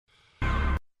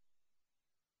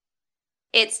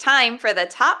It's time for the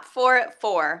top 4 at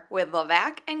 4 with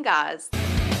Levac and Gaz.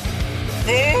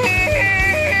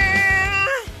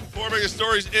 Four biggest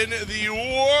stories in the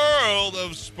world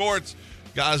of sports.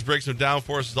 Gaz breaks them down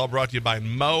for us. It's all brought to you by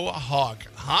Mohawk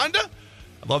Honda.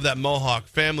 I love that Mohawk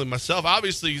family myself.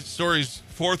 Obviously, stories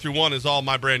 4 through 1 is all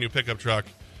my brand new pickup truck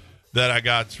that I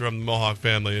got from the Mohawk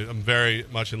family. I'm very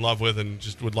much in love with and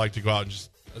just would like to go out and just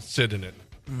sit in it.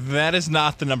 That is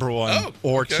not the number 1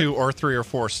 or 2 or 3 or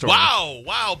 4 story.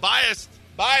 Wow. Biased.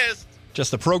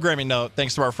 Just a programming note.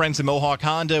 Thanks to our friends at Mohawk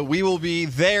Honda. We will be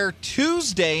there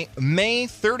Tuesday, May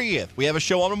 30th. We have a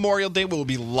show on Memorial Day. We will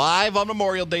be live on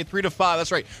Memorial Day, 3 to 5.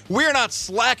 That's right. We're not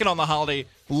slacking on the holiday.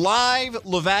 Live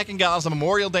Levac and Gaz on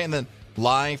Memorial Day, and then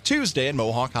live Tuesday at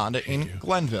Mohawk Honda in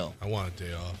Glenville. I want a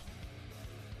day off.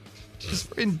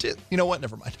 You know what?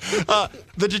 Never mind.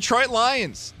 The Detroit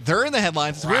Lions, they're in the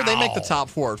headlines. It's weird they make the top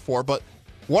 4 at 4, but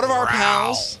one of our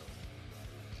pals,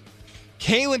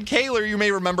 Kaylin Kaler, you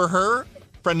may remember her,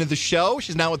 friend of the show.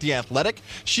 She's now with The Athletic.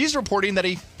 She's reporting that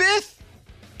a 5th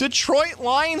Detroit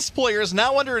Lions player is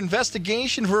now under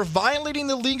investigation for violating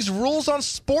the league's rules on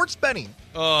sports betting.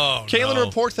 Kaylin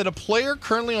reports that a player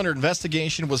currently under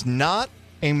investigation was not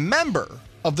a member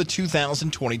of the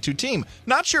 2022 team.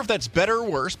 Not sure if that's better or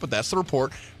worse, but that's the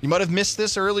report. You might have missed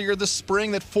this earlier this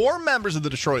spring that 4 members of the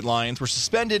Detroit Lions were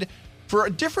suspended for a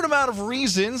different amount of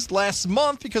reasons last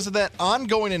month because of that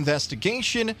ongoing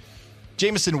investigation.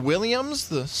 Jameson Williams,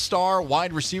 the star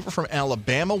wide receiver from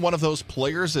Alabama, one of those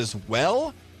players as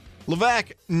well.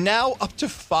 Levac, now up to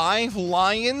 5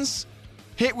 Lions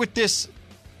hit with this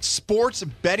sports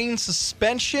betting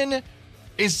suspension.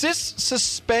 Is this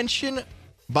suspension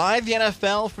by the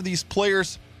NFL for these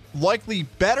players likely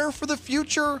better for the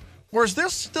future? Or is there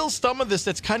still some of this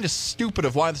that's kind of stupid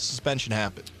of why the suspension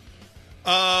happened?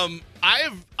 I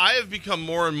have become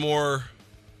more and more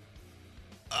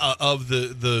of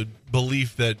the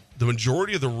belief that the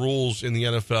majority of the rules in the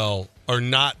NFL are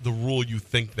not the rule you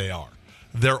think they are.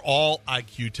 They're all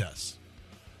IQ tests.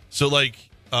 So like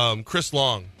Chris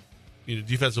Long,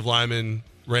 defensive lineman,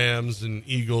 Rams and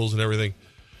Eagles and everything,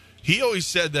 he always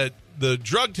said that the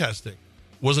drug testing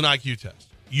was an IQ test.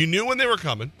 You knew when they were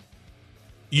coming.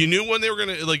 You knew when they were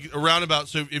going to, like, around about.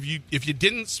 So if you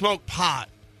didn't smoke pot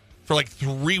for like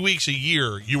 3 weeks a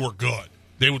year, you were good.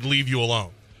 They would leave you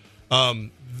alone.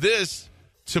 This,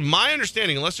 to my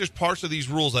understanding, unless there's parts of these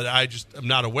rules that I just am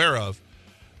not aware of,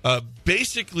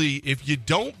 basically, if you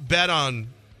don't bet on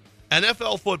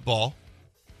NFL football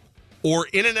or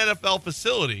in an NFL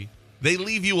facility, they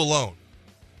leave you alone.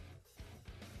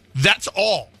 That's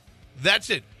all.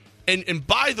 That's it. And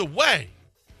by the way,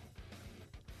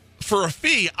 for a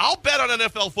fee, I'll bet on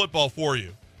NFL football for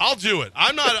you. I'll do it.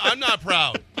 I'm not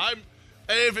proud.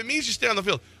 If it means you stay on the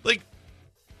field. Like,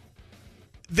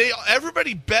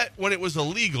 everybody bet when it was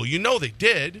illegal. You know they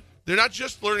did. They're not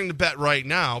just learning to bet right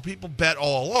now. People bet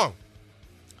all along.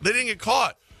 They didn't get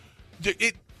caught.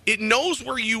 It knows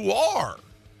where you are.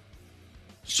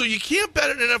 So you can't bet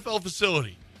at an NFL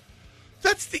facility.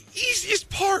 That's the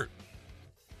easiest part.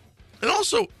 And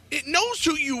also, it knows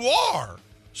who you are.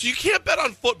 So you can't bet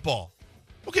on football.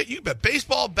 Okay, you can bet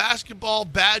baseball, basketball,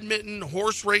 badminton,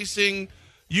 horse racing.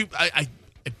 I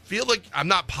feel like, I'm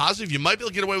not positive, you might be able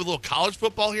to get away with a little college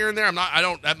football here and there.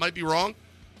 That might be wrong.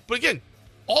 But again,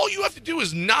 all you have to do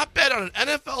is not bet on an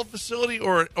NFL facility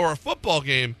or a football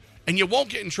game, and you won't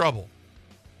get in trouble.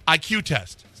 IQ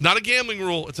test. It's not a gambling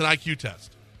rule, it's an IQ test.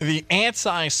 The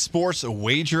anti-sports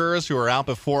wagerers who were out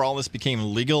before all this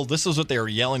became legal, this is what they were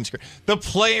yelling. The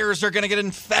players are going to get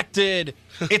infected.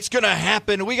 It's going to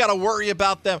happen. We got to worry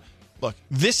about them. Look,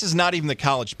 this is not even the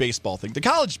college baseball thing. The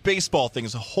college baseball thing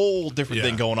is a whole different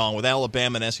thing going on with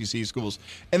Alabama and SEC schools.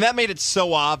 And that made it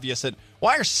so obvious that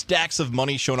why are stacks of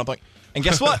money showing up? And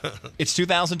guess what? It's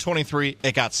 2023.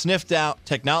 It got sniffed out.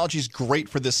 Technology's great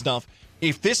for this stuff.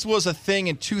 If this was a thing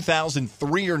in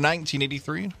 2003 or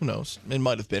 1983, who knows? It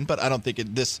might have been, but I don't think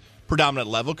at this predominant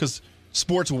level because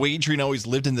sports wagering always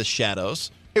lived in the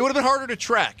shadows. It would have been harder to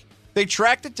track. They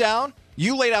tracked it down.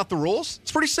 You laid out the rules.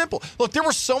 It's pretty simple. Look, there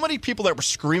were so many people that were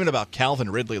screaming about Calvin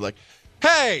Ridley, like,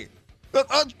 hey,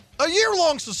 a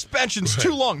year-long suspension's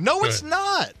too long. No, it's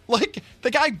not. Like, the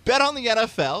guy bet on the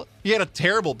NFL. He had a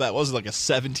terrible bet. What was it, like a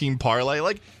 17 parlay?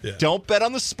 Like, don't bet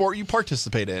on the sport you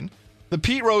participate in. The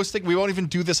Pete Rose thing, we won't even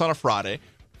do this on a Friday.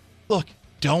 Look,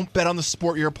 don't bet on the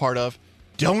sport you're a part of.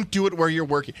 Don't do it where you're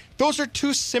working. Those are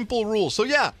 2 simple rules. So,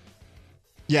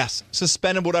 yes,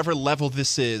 suspend at whatever level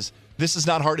this is. This is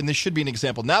not hard, and this should be an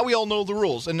example. Now we all know the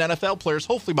rules, and NFL players,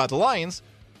 hopefully by the Lions,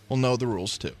 will know the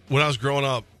rules too. When I was growing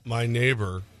up, my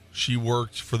neighbor, she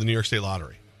worked for the New York State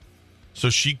Lottery. So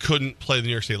she couldn't play the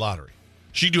New York State Lottery.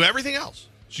 She'd do everything else.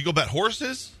 She'd go bet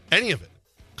horses, any of it.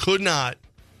 Could not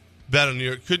bet on New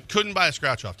York. Couldn't buy a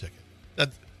scratch-off ticket.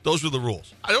 Those were the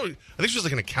rules. I think she was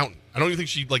like an accountant. I don't even think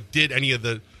she did any of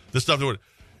the stuff that would.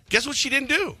 Guess what she didn't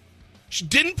do? She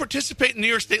didn't participate in the New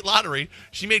York State Lottery.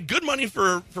 She made good money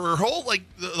for her whole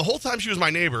the whole time she was my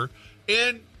neighbor,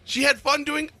 and she had fun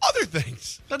doing other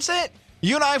things. That's it.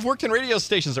 You and I have worked in radio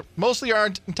stations mostly our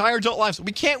entire adult lives.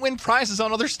 We can't win prizes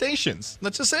on other stations.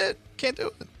 That's just it. Can't do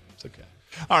it. It's okay.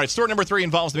 All right, story number 3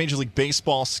 involves the Major League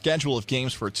Baseball schedule of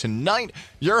games for tonight.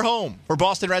 Your home for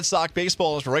Boston Red Sox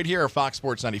baseball is right here at Fox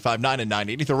Sports 95.9 and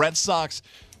 980. The Red Sox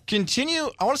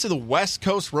continue, I want to say the West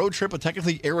Coast road trip, but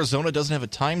technically Arizona doesn't have a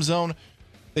time zone.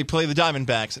 They play the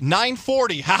Diamondbacks.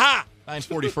 9:40. Ha-ha!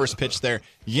 9:40 first pitch there.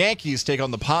 Yankees take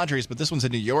on the Padres, but this one's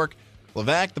in New York.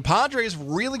 Levac, the Padres,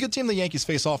 really good team the Yankees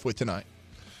face off with tonight.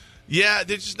 Yeah,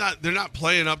 they're not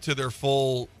playing up to their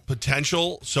full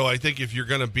potential. So I think if you're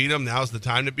going to beat them, now's the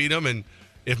time to beat them. And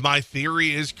if my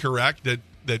theory is correct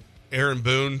that Aaron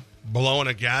Boone blowing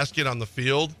a gasket on the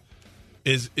field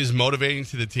is motivating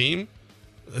to the team,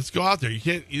 let's go out there.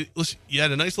 Listen, you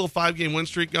had a nice little 5-game win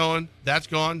streak going. That's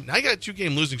gone. Now you got a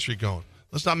 2-game losing streak going.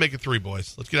 Let's not make it 3,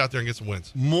 boys. Let's get out there and get some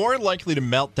wins. More likely to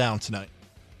melt down tonight.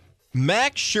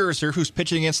 Max Scherzer, who's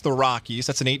pitching against the Rockies.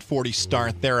 That's an 8:40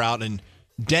 start. They're out in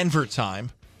Denver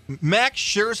time. Max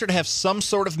Scherzer to have some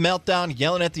sort of meltdown,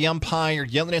 yelling at the umpire,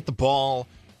 yelling at the ball,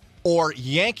 or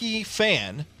Yankee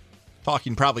fan,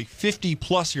 talking probably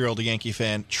 50-plus-year-old Yankee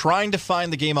fan, trying to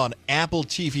find the game on Apple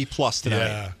TV Plus tonight.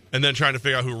 Yeah, and then trying to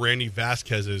figure out who Randy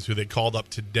Vasquez is, who they called up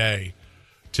today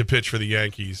to pitch for the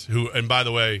Yankees. And by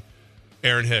the way,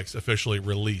 Aaron Hicks officially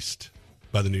released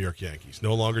by the New York Yankees.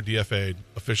 No longer DFA'd,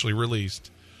 officially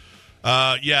released.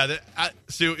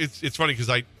 It's funny because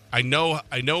I know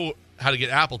how to get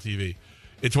Apple TV.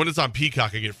 It's when it's on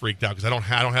Peacock I get freaked out because I don't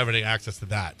have any access to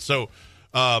that. So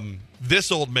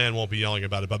this old man won't be yelling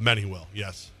about it, but many will.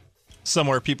 Yes.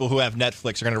 Somewhere people who have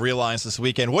Netflix are going to realize this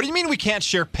weekend, what do you mean we can't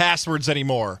share passwords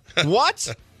anymore? What?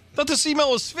 I thought this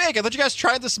email was fake. I thought you guys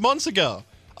tried this months ago.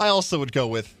 I also would go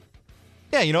with,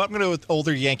 yeah, you know what? I'm going to go with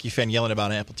older Yankee fan yelling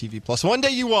about Apple TV Plus. One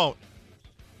day you won't.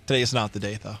 Today is not the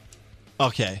day, though.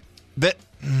 Okay.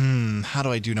 How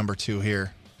do I do number 2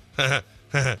 here?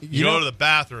 You go to the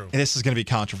bathroom. This is going to be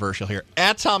controversial here.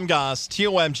 At Tom Goss,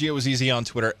 TOMG, it was easy on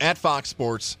Twitter. At Fox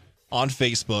Sports on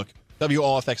Facebook.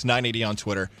 WOFX 980 on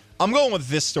Twitter. I'm going with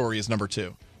this story as number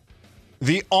 2.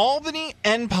 The Albany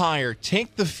Empire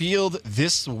take the field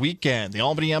this weekend. The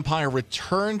Albany Empire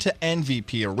return to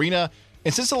MVP Arena.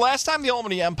 And since the last time the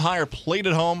Albany Empire played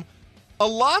at home, a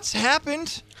lot's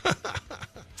happened.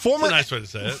 That's a nice way to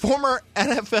say it. Former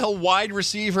NFL wide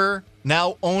receiver,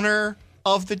 now owner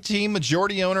of the team,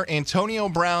 majority owner, Antonio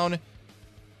Brown,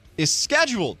 is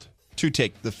scheduled to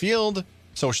take the field.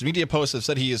 Social media posts have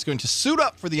said he is going to suit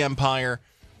up for the Empire.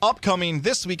 Upcoming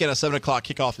this weekend, a 7 o'clock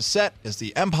kickoff is set as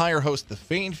the Empire host the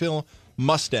Fayetteville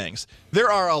Mustangs.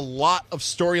 There are a lot of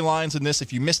storylines in this.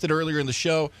 If you missed it earlier in the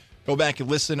show, go back and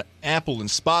listen. Apple and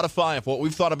Spotify of what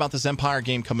we've thought about this Empire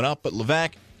game coming up. But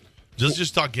Levac,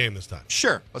 just talk game this time.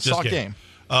 Sure, let's talk game.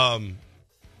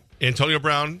 Antonio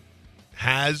Brown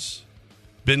has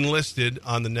been listed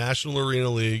on the National Arena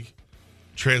League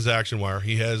transaction wire.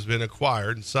 He has been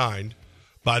acquired and signed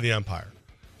by the Empire.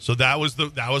 So that was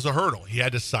a hurdle. He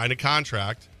had to sign a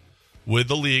contract with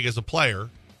the league as a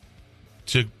player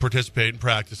to participate and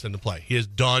practice and to play. He has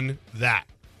done that.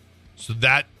 So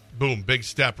that, boom, big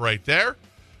step right there.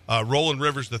 Roland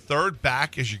Rivers III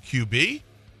back as your QB.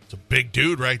 It's a big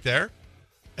dude right there.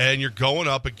 And you're going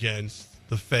up against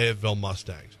the Fayetteville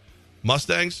Mustangs.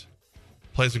 Mustangs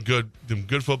playing some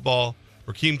good football.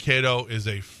 Rakeem Cato is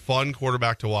a fun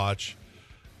quarterback to watch.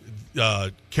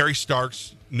 Kerry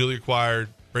Starks, newly acquired.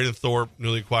 Braden Thorpe,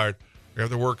 newly acquired. They have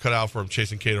their work cut out for him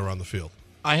chasing Cato around the field.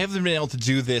 I haven't been able to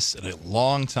do this in a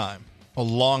long time. A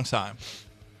long time.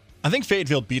 I think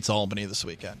Fayetteville beats Albany this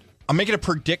weekend. I'm making a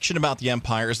prediction about the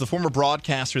Empire. As the former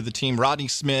broadcaster of the team, Rodney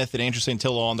Smith and Andrew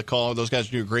Santillo on the call, those guys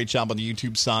do a great job on the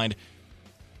YouTube side.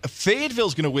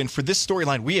 Fayetteville's going to win for this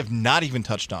storyline we have not even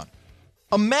touched on.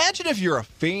 Imagine if you're a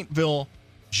Fayetteville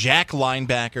jack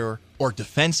linebacker or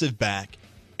defensive back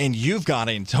and you've got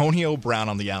Antonio Brown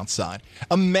on the outside.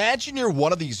 Imagine you're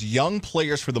one of these young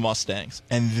players for the Mustangs,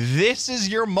 and this is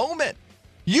your moment.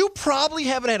 You probably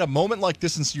haven't had a moment like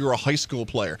this since you were a high school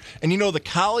player. And you know the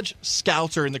college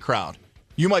scouts are in the crowd.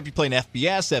 You might be playing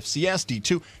FBS, FCS,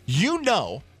 D2. You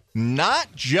know, not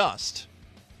just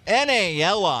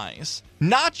NAL eyes,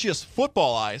 not just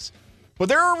football eyes, but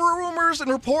there are rumors and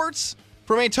reports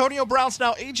from Antonio Brown's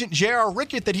now agent, J.R.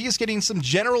 Rickett, that he is getting some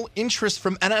general interest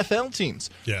from NFL teams.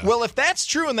 Yeah. Well, if that's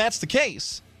true and that's the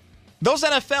case, Those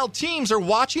NFL teams are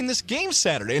watching this game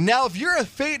Saturday. And now if you're a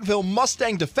Fayetteville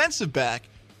Mustang defensive back,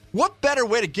 what better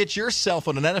way to get yourself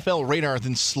on an NFL radar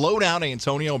than slow down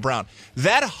Antonio Brown?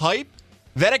 That hype,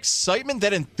 that excitement,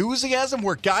 that enthusiasm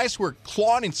where guys were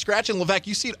clawing and scratching. Levac,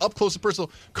 you see it up close and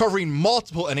personal, covering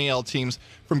multiple NAL teams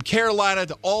from Carolina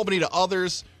to Albany to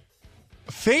others.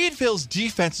 Fayetteville's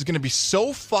defense is going to be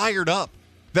so fired up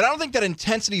that I don't think that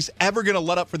intensity is ever going to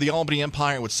let up for the Albany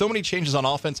Empire. With so many changes on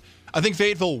offense, I think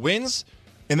Fayetteville wins,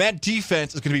 and that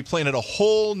defense is going to be playing at a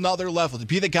whole nother level to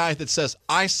be the guy that says,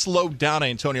 I slowed down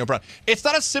Antonio Brown. It's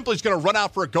not as simple as going to run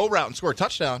out for a go route and score a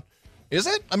touchdown, is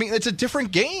it? I mean, it's a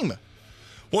different game.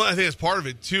 Well, I think it's part of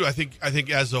it, too. I think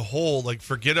as a whole, like,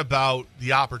 forget about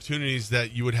the opportunities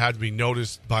that you would have to be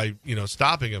noticed by,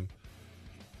 stopping him.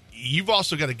 You've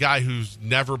also got a guy who's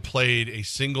never played a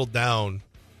single down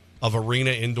of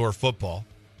arena indoor football,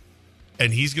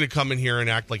 and he's going to come in here and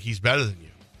act like he's better than you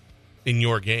in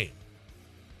your game.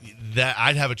 That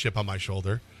I'd have a chip on my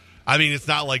shoulder. I mean, it's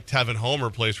not like Tevin Homer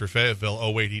plays for Fayetteville.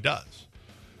 Oh, wait, he does.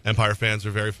 Empire fans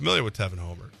are very familiar with Tevin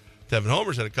Homer. Tevin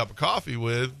Homer's had a cup of coffee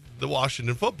with the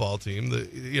Washington football team.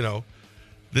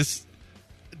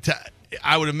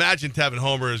 I would imagine Tevin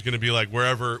Homer is going to be like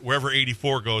wherever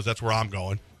 84 goes, that's where I'm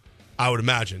going. I would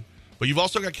imagine. But you've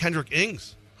also got Kendrick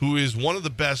Ings, who is one of the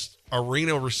best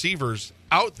arena receivers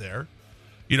out there.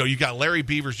 You got Larry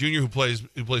Beavers Jr., who plays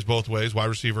both ways, wide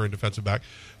receiver and defensive back.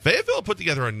 Fayetteville put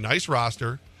together a nice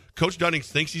roster. Coach Dunning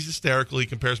thinks he's hysterical. He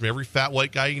compares me to every fat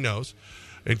white guy he knows.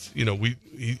 It's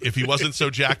if he wasn't so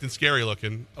jacked and scary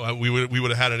looking, we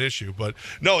would have had an issue. But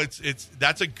no,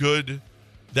 that's a good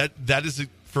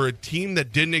for a team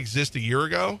that didn't exist a year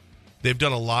ago. They've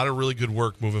done a lot of really good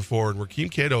work moving forward.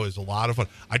 Rakeem Cato is a lot of fun.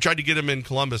 I tried to get him in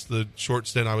Columbus the short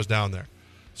stint I was down there.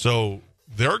 So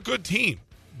they're a good team.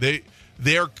 They're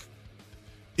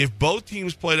if both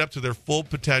teams played up to their full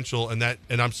potential, and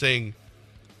I'm saying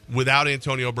without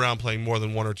Antonio Brown playing more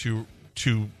than one or two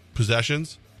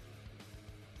possessions,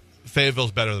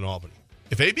 Fayetteville's better than Albany.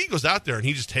 If AB goes out there and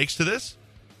he just takes to this,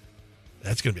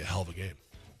 that's going to be a hell of a game.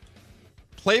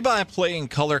 Play-by-play and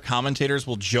color commentators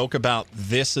will joke about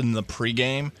this in the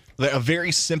pregame. A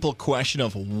very simple question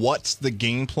of what's the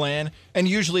game plan, and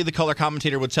usually the color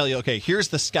commentator would tell you, okay, here's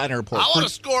the scouting report. I want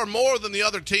to score more than the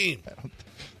other team.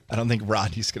 I don't think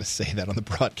Rodney's going to say that on the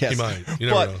broadcast. He might. You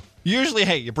never know. Usually,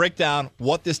 hey, you break down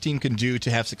what this team can do to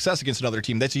have success against another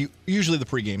team. That's usually the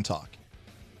pregame talk.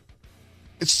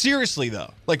 Seriously,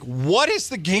 though, what is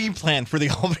the game plan for the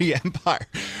Albany Empire?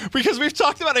 Because we've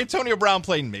talked about Antonio Brown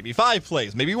playing maybe 5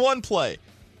 plays, maybe 1 play.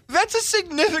 That's a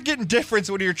significant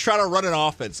difference when you're trying to run an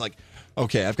offense.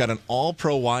 Okay, I've got an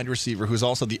all-pro wide receiver who's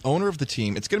also the owner of the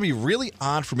team. It's going to be really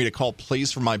odd for me to call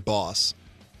plays for my boss.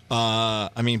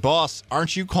 Boss,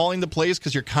 aren't you calling the plays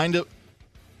because you're kind of...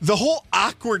 The whole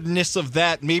awkwardness of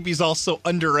that maybe is also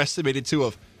underestimated,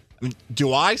 too,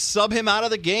 do I sub him out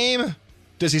of the game?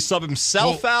 Does he sub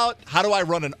himself out? How do I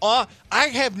run an off? I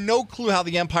have no clue how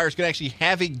the Empire is going to actually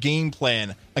have a game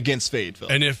plan against Fayetteville.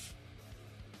 And if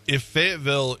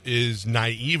Fayetteville is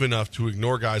naive enough to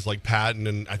ignore guys like Patton,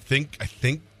 and I think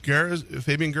Fabian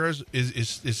Gurres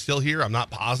is still here. I'm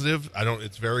not positive.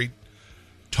 It's very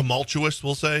tumultuous,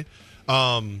 we'll say.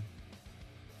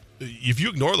 If you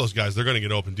ignore those guys, they're going to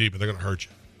get open deep and they're going to hurt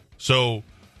you. So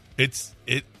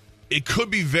it could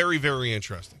be very, very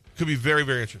interesting. Could be very,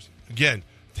 very interesting. Again,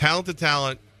 talent to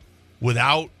talent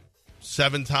without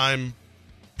 7-time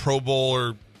Pro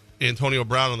Bowler Antonio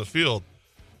Brown on the field.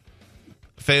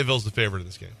 Fayetteville's the favorite in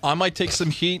this game. I might take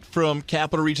some heat from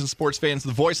Capital Region sports fans,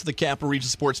 the voice of the Capital Region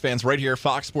sports fans right here,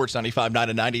 Fox Sports 95.9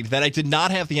 and 90, that I did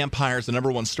not have the Empire as the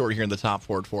number one story here in the top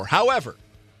 4 at 4. However,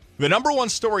 the number one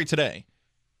story today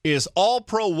is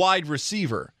all-pro wide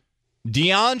receiver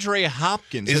DeAndre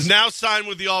Hopkins. Is now signed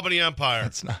with the Albany Empire.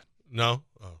 That's not. No?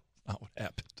 Oh. Not what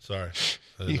happened. Sorry.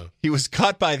 He was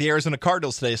cut by the Arizona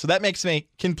Cardinals today, so that makes him a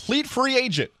complete free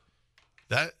agent.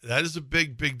 That is a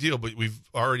big deal, but we've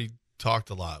already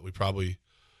talked a lot. We probably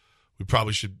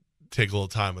should take a little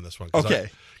time on this one.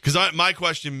 Okay. Because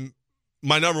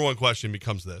my number one question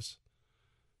becomes this.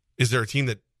 Is there a team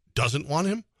that doesn't want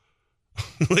him?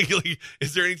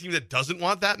 Is there any team that doesn't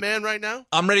want that man right now?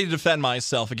 I'm ready to defend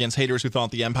myself against haters who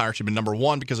thought the Empire should be number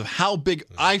one because of how big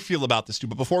I feel about this too.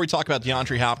 But before we talk about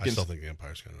DeAndre Hopkins, I still think the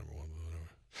Empire's got number one. But whatever.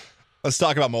 Let's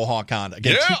talk about Mohawk Honda.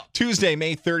 Again, Yeah! Tuesday,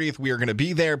 May 30th, we are going to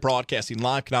be there broadcasting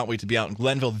live. Cannot wait to be out in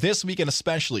Glenville this weekend,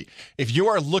 especially. If you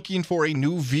are looking for a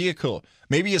new vehicle,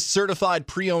 maybe a certified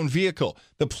pre-owned vehicle,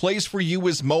 the place for you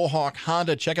is Mohawk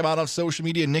Honda. Check them out on social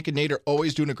media. Nick and Nate are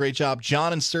always doing a great job.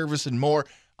 John in service and more.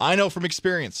 I know from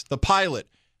experience, the Pilot,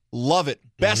 Love it.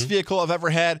 Best vehicle I've ever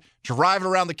had. Driving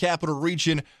around the capital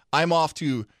region. I'm off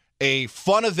to a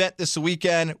fun event this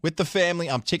weekend with the family.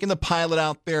 I'm taking the Pilot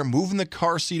out there, moving the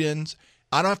car seat in.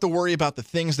 I don't have to worry about the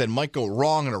things that might go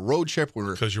wrong on a road trip.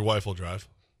 Because your wife will drive.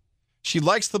 She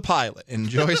likes the Pilot,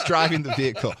 enjoys driving the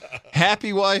vehicle.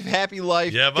 Happy wife, happy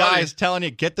life. Yeah, buddy. Guys, telling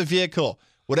you, get the vehicle.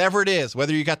 Whatever it is,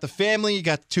 whether you got the family, you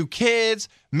got 2 kids,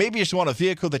 maybe you just want a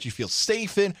vehicle that you feel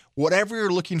safe in, whatever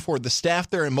you're looking for, the staff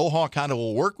there in Mohawk Honda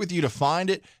will work with you to find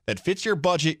it that fits your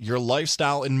budget, your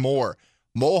lifestyle, and more.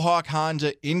 Mohawk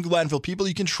Honda in Glenville, people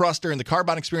you can trust during the car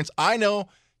buying experience. I know.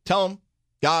 Tell them,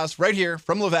 guys, right here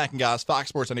from Levac and guys, Fox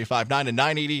Sports 95.9 and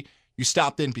 980. You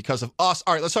stopped in because of us.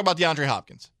 All right, let's talk about DeAndre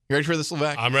Hopkins. You ready for this,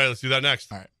 Levac? I'm ready. Let's do that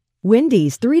next. All right.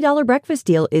 Wendy's $3 breakfast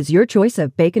deal is your choice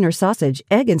of bacon or sausage,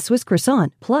 egg, and Swiss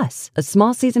croissant, plus a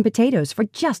small seasoned potatoes for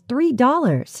just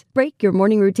 $3. Break your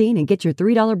morning routine and get your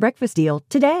 $3 breakfast deal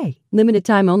today. Limited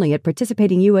time only at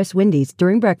participating U.S. Wendy's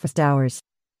during breakfast hours.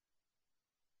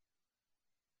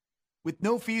 With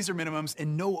no fees or minimums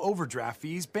and no overdraft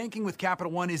fees, banking with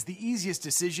Capital One is the easiest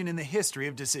decision in the history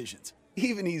of decisions.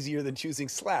 Even easier than choosing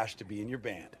Slash to be in your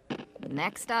band.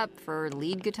 Next up for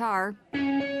lead guitar.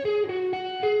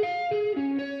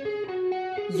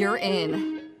 You're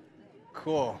in.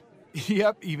 Cool.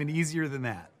 Yep, even easier than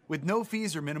that. With no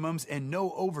fees or minimums and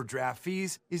no overdraft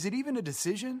fees, is it even a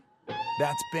decision?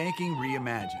 That's banking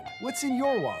reimagined. What's in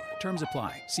your wallet? Terms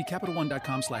apply. See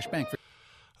CapitalOne.com/bank for...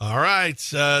 All right.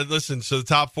 Listen, so the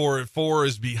top 4 at 4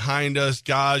 is behind us.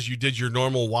 Guys, you did your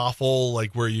normal waffle,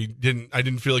 like where I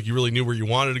didn't feel like you really knew where you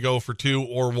wanted to go for 2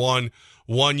 or 1.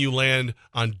 1, you land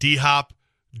on D-Hop,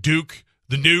 Duke,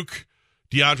 the Nuke,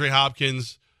 DeAndre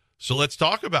Hopkins. So let's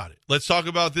talk about it. Let's talk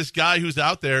about this guy who's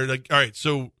out there. Like, all right,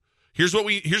 so here's what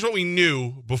we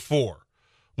knew before.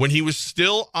 When he was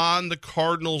still on the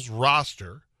Cardinals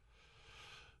roster,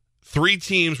 3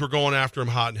 teams were going after him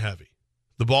hot and heavy.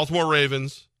 The Baltimore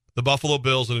Ravens, the Buffalo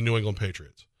Bills, and the New England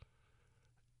Patriots.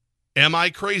 Am I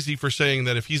crazy for saying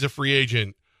that if he's a free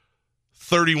agent,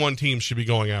 31 teams should be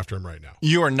going after him right now?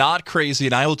 You are not crazy,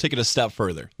 and I will take it a step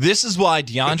further. This is why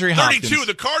DeAndre Hopkins... 32,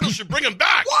 the Cardinals should bring him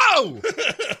back. Whoa!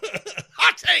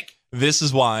 Hot take. This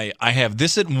is why I have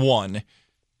this at 1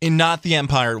 and not the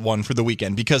Empire at 1 for the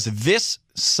weekend, because this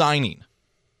signing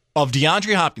of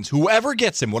DeAndre Hopkins, whoever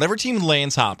gets him, whatever team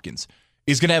lands Hopkins,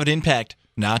 is going to have an impact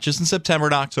not just in September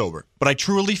and October, but I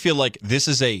truly feel like this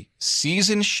is a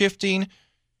season-shifting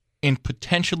and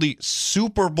potentially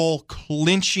Super Bowl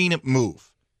clinching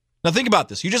move. Now think about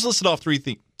this. You just listed off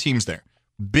 3 teams there.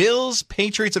 Bills,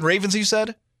 Patriots, and Ravens, you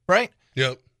said, right?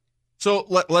 Yep. So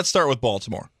let's start with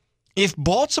Baltimore. If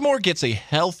Baltimore gets a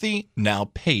healthy,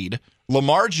 now paid,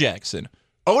 Lamar Jackson,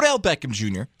 Odell Beckham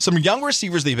Jr., some young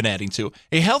receivers they've been adding to,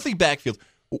 a healthy backfield,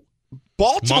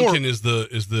 Baltimore... Monken is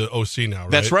the OC now,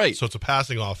 right? That's right. So it's a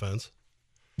passing offense.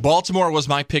 Baltimore was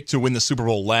my pick to win the Super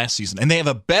Bowl last season, and they have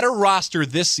a better roster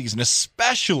this season,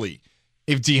 especially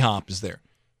if D-Hop is there.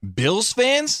 Bills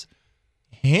fans,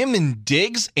 him and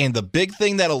Diggs, and the big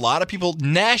thing that a lot of people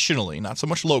nationally, not so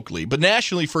much locally, but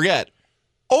nationally forget,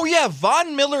 oh yeah,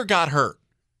 Von Miller got hurt.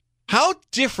 How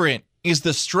different is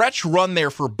the stretch run there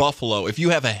for Buffalo if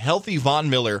you have a healthy Von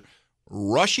Miller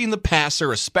rushing the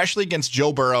passer, especially against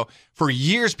Joe Burrow? For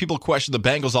years, people questioned the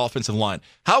Bengals' offensive line.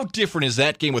 How different is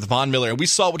that game with Von Miller? And we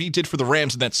saw what he did for the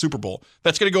Rams in that Super Bowl.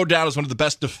 That's going to go down as one of the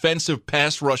best defensive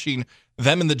pass rushing,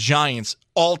 them and the Giants,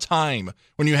 all time,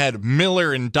 when you had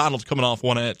Miller and Donald coming off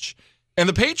one edge. And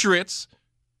the Patriots,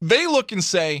 they look and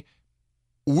say,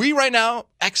 we right now,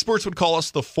 experts would call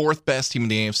us the 4th best team in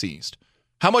the AFC East.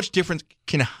 How much difference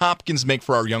can Hopkins make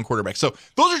for our young quarterback? So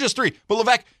those are just 3. But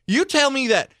Levac, you tell me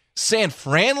that San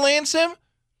Fran lands him?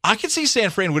 I could see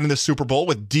San Fran winning the Super Bowl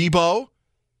with Debo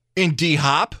and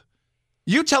D-Hop.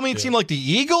 You tell me a team like the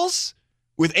Eagles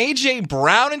with A.J.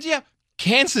 Brown and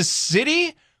Kansas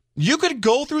City? You could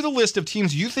go through the list of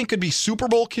teams you think could be Super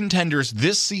Bowl contenders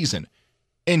this season,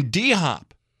 and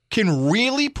D-Hop can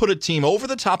really put a team over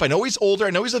the top. I know he's older.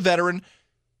 I know he's a veteran.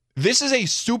 This is a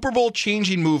Super Bowl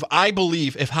changing move, I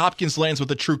believe, if Hopkins lands with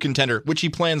a true contender, which he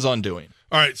plans on doing.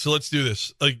 All right, so let's do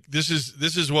this. Like this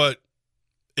is what,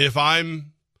 if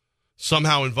I'm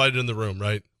somehow invited in the room,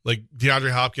 right? Like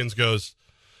DeAndre Hopkins goes,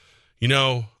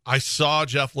 I saw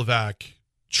Jeff Levac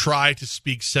try to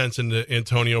speak sense into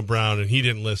Antonio Brown, and he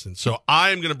didn't listen. So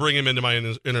I'm going to bring him into my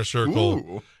inner circle.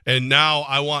 Ooh. And now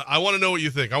I want to know what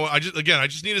you think. I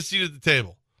just need a seat at the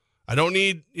table. I don't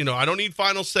need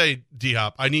final say,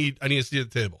 D-Hop. I need a seat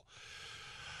at the table.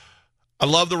 I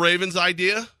love the Ravens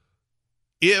idea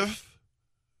if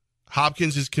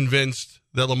Hopkins is convinced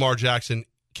that Lamar Jackson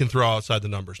can throw outside the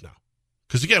numbers now.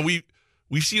 Because again,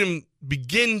 We've seen him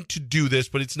begin to do this,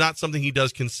 but it's not something he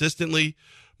does consistently.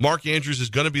 Mark Andrews is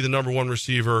going to be the number one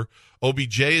receiver.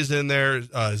 OBJ is in there.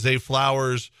 Zay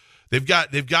Flowers. They've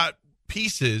got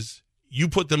pieces. You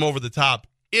put them over the top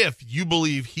if you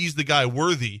believe he's the guy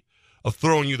worthy of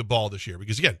throwing you the ball this year.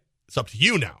 Because, again, it's up to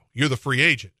you now. You're the free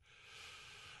agent.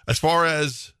 As far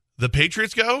as the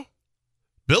Patriots go,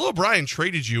 Bill O'Brien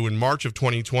traded you in March of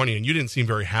 2020, and you didn't seem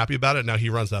very happy about it. Now he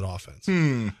runs that offense.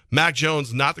 Mac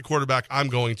Jones, not the quarterback I'm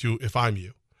going to if I'm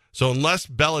you. So unless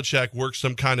Belichick works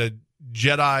some kind of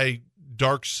Jedi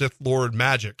Dark Sith Lord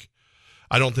magic,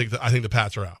 I think the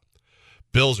Pats are out.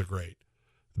 Bills are great.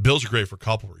 The Bills are great for a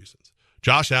couple reasons.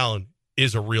 Josh Allen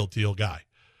is a real deal guy.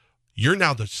 You're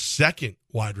now the second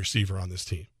wide receiver on this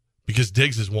team because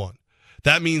Diggs is one.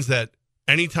 That means that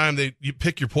anytime you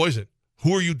pick your poison,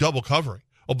 who are you double covering?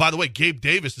 Oh, by the way, Gabe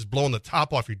Davis is blowing the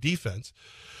top off your defense.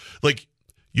 Like,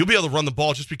 you'll be able to run the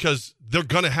ball just because they're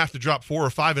going to have to drop 4 or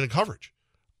 5 in coverage.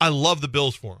 I love the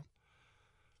Bills for them.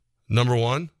 Number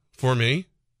one for me,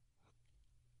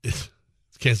 it's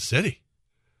Kansas City.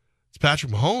 It's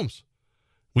Patrick Mahomes.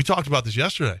 We talked about this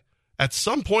yesterday. At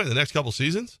some point in the next couple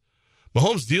seasons,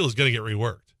 Mahomes' deal is going to get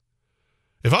reworked.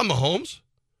 If I'm Mahomes,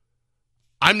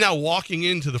 I'm now walking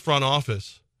into the front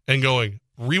office and going,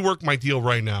 rework my deal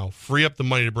right now, free up the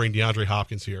money to bring DeAndre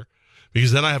Hopkins here,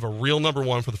 because then I have a real number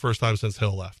one for the first time since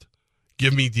Hill left.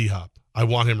 Give me D-Hop. I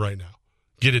want him right now.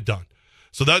 Get it done.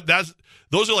 So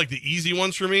those are like the easy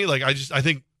ones for me. Like I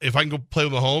think if I can go play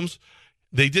with Mahomes,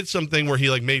 they did something where he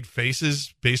like made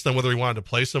faces based on whether he wanted to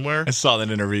play somewhere. I saw that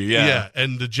interview. Yeah.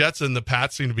 And the Jets and the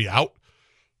Pats seem to be out,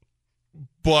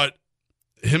 but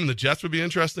him and the Jets would be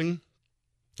interesting.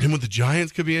 Him with the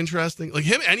Giants could be interesting. Like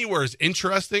him anywhere is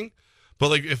interesting. But,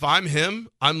 like, if I'm him,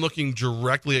 I'm looking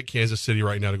directly at Kansas City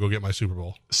right now to go get my Super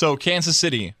Bowl. So, Kansas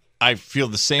City, I feel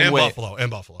the same and way.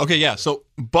 Buffalo. Okay, yeah. So,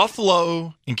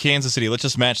 Buffalo and Kansas City, let's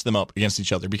just match them up against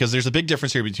each other because there's a big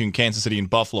difference here between Kansas City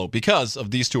and Buffalo because of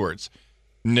these two words.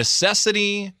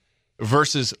 Necessity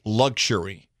versus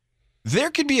luxury.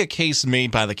 There could be a case made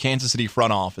by the Kansas City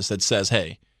front office that says,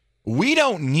 hey, we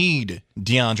don't need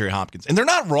DeAndre Hopkins. And they're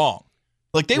not wrong.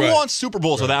 Like, they want Super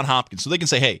Bowls without Hopkins. So, they can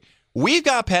say, hey, we've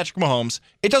got Patrick Mahomes.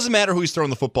 It doesn't matter who he's throwing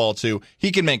the football to. He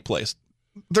can make plays.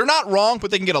 They're not wrong,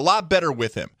 but they can get a lot better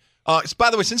with him. By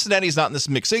the way, Cincinnati's not in this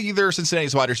mix either.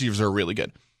 Cincinnati's wide receivers are really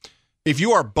good. If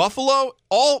you are Buffalo,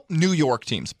 all New York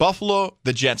teams, Buffalo,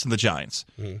 the Jets, and the Giants,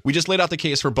 we just laid out the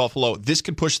case for Buffalo. This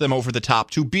could push them over the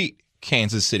top to beat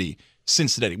Kansas City,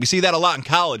 Cincinnati. We see that a lot in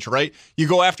college, right? You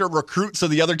go after a recruit so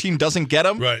the other team doesn't get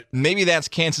them. Right. Maybe that's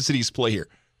Kansas City's play here.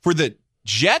 For the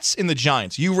Jets and the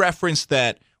Giants, you referenced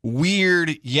that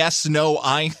weird yes, no,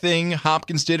 I thing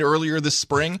Hopkins did earlier this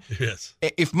spring. Yes.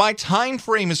 If my time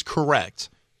frame is correct,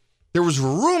 there was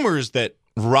rumors that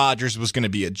Rodgers was going to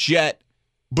be a Jet,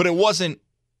 but it wasn't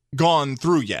gone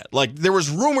through yet. Like, there was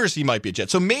rumors he might be a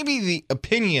Jet. So maybe the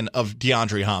opinion of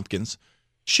DeAndre Hopkins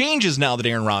changes now that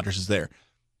Aaron Rodgers is there.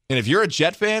 And if you're a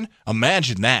Jet fan,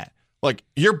 imagine that. Like,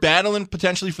 you're battling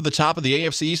potentially for the top of the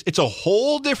AFC East. It's a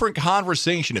whole different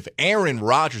conversation if Aaron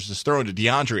Rodgers is thrown to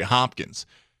DeAndre Hopkins.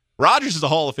 Rodgers is a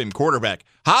Hall of Fame quarterback.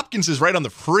 Hopkins is right on the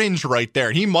fringe right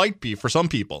there. He might be for some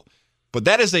people. But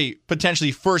that is a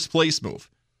potentially first place move.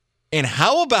 And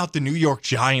how about the New York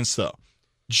Giants, though?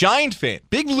 Giant fan,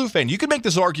 Big Blue fan, you could make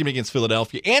this argument against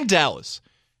Philadelphia and Dallas.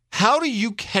 How do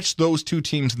you catch those two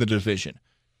teams in the division?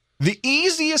 The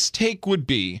easiest take would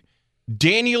be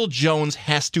Daniel Jones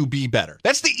has to be better.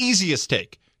 That's the easiest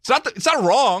take. It's not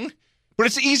wrong, but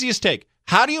it's the easiest take.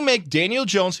 How do you make Daniel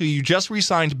Jones, who you just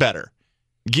re-signed, better?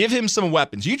 Give him some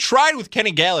weapons. You tried with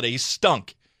Kenny Galladay. He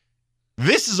stunk.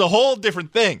 This is a whole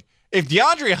different thing. If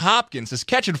DeAndre Hopkins is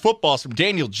catching footballs from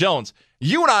Daniel Jones,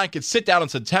 you and I could sit down in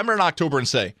September and October and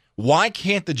say, why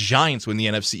can't the Giants win the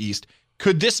NFC East?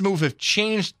 Could this move have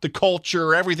changed the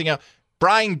culture, everything else?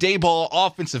 Brian Daboll,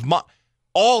 offensive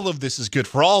all of this is good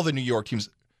for all the New York teams.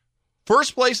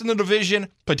 First place in the division,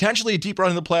 potentially a deep run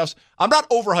in the playoffs. I'm not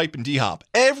overhyping D-Hop.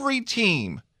 Every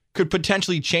team could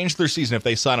potentially change their season if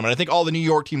they sign him. And I think all the New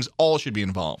York teams all should be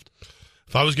involved.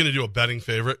 If I was going to do a betting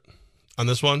favorite on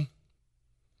this one,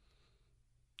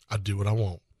 I'd do what I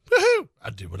want. Woohoo!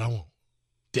 I'd do what I want.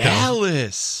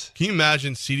 Dallas. Can you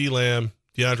imagine CeeDee Lamb,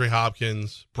 DeAndre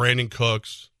Hopkins, Brandon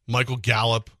Cooks, Michael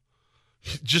Gallup?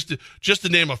 Just to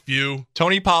name a few.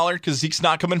 Tony Pollard, because Zeke's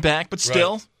not coming back, but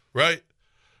still. Right.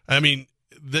 I mean,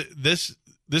 this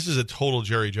is a total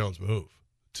Jerry Jones move.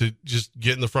 To just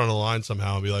get in the front of the line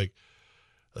somehow and be like,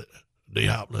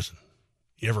 D-Hop, listen,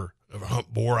 you ever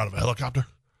hunt boar out of a helicopter?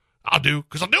 I'll do,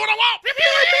 because I'll do what I want. Pew, pew,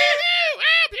 pew, pew,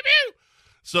 pew, pew.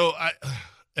 So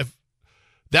if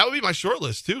That would be my short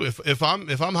list too. If I'm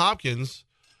Hopkins,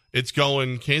 it's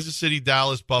going Kansas City,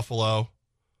 Dallas, Buffalo,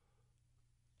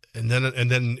 and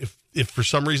then if for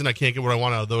some reason I can't get what I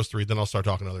want out of those three, then I'll start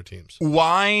talking to other teams.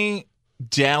 Why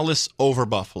Dallas over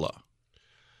Buffalo?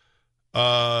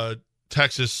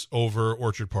 Texas over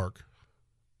Orchard Park.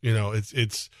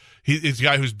 It's a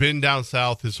guy who's been down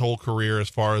south his whole career as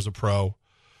far as a pro.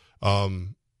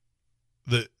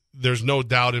 There's no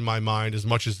doubt in my mind, as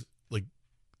much as like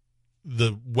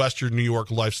the Western New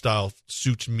York lifestyle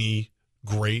suits me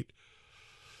great,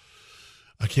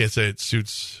 I can't say it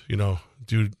suits,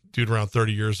 dude around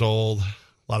 30 years old,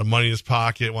 a lot of money in his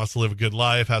pocket, wants to live a good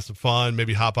life, have some fun,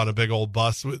 maybe hop on a big old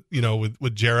bus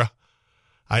with Jarrah.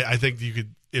 I think you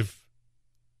could,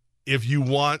 if you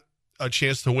want a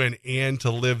chance to win and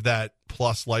to live that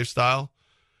plus lifestyle,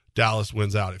 Dallas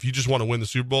wins out. If you just want to win the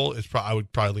Super Bowl, I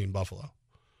would probably lean Buffalo.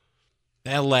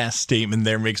 That last statement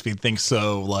there makes me think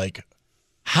so, like,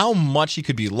 how much he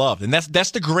could be loved. And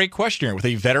that's the great question here with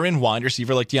a veteran wide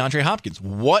receiver like DeAndre Hopkins.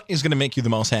 What is going to make you the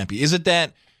most happy? Is it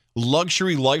that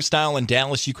luxury lifestyle in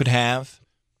Dallas you could have?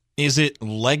 Is it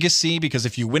legacy? Because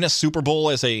if you win a Super Bowl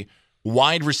as a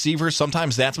wide receiver,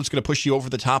 sometimes that's what's going to push you over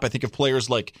the top. I think of players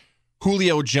like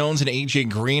Julio Jones and A.J.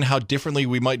 Green, how differently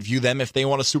we might view them if they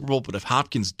won a Super Bowl. But if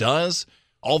Hopkins does,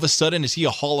 all of a sudden, is he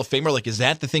a Hall of Famer? Like, is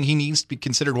that the thing he needs to be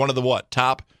considered one of the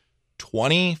top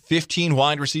 20, 15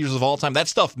 wide receivers of all time? That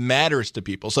stuff matters to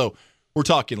people. So we're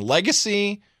talking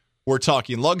legacy, we're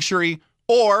talking luxury,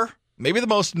 or maybe the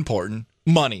most important,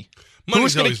 money.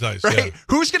 Money's always nice, right? yeah.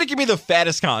 Who's going to give me the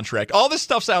fattest contract? All this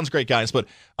stuff sounds great, guys, but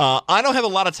I don't have a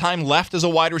lot of time left as a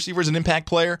wide receiver, as an impact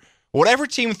player. Whatever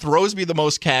team throws me the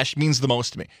most cash means the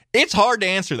most to me. It's hard to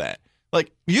answer that.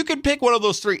 Like, you could pick one of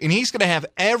those three, and he's going to have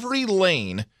every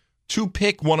lane to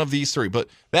pick one of these three. But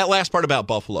that last part about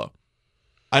Buffalo,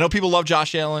 I know people love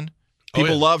Josh Allen.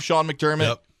 People love Sean McDermott.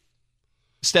 Yep.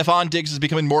 Stephon Diggs is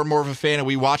becoming more and more of a fan, and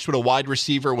we watched what a wide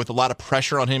receiver with a lot of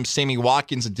pressure on him, Sammy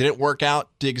Watkins, it didn't work out.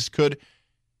 Diggs could.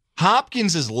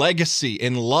 Hopkins' legacy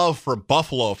and love for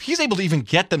Buffalo, if he's able to even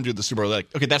get them to the Super Bowl,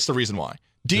 like, okay, that's the reason why.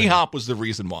 D-Hop was the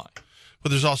reason why. But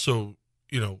there's also,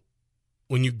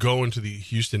 when you go into the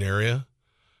Houston area,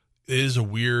 it is a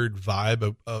weird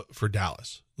vibe for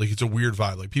Dallas. Like, it's a weird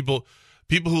vibe. Like, people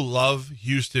who love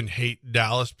Houston hate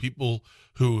Dallas. People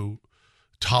who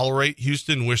tolerate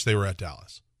Houston wish they were at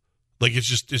Dallas. Like, it's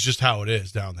just how it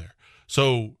is down there.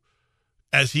 So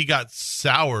as he got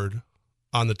soured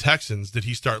on the Texans, did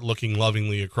he start looking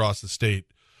lovingly across the state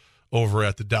over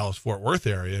at the Dallas-Fort Worth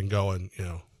area and going,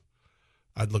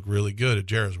 I'd look really good at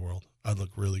Jarrah's World. I'd look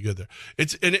really good there.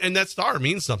 And that star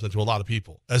means something to a lot of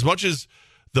people. As much as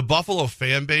the Buffalo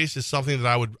fan base is something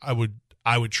that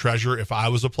I would treasure if I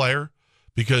was a player,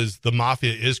 because the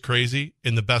Mafia is crazy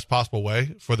in the best possible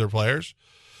way for their players.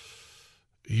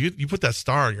 You put that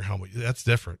star on your helmet, that's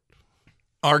different.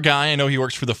 Our guy, I know he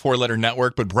works for the 4-letter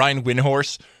network, but Brian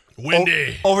Windhorst,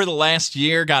 over the last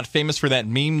year, got famous for that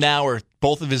meme now where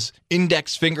both of his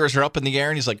index fingers are up in the air,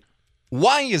 and he's like,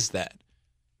 why is that?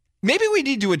 Maybe we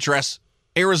need to address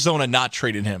Arizona not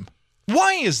trading him.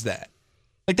 Why is that?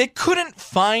 Like, they couldn't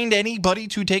find anybody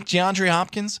to take DeAndre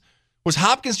Hopkins? Was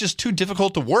Hopkins just too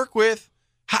difficult to work with?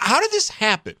 How did this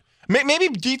happen? Maybe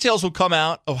details will come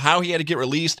out of how he had to get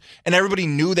released, and everybody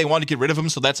knew they wanted to get rid of him,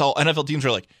 so that's all. NFL teams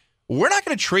are like, we're not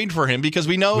going to trade for him because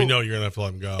we know you're going to have to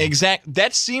let him go.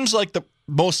 That seems like the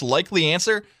most likely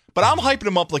answer, but I'm hyping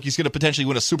him up like he's going to potentially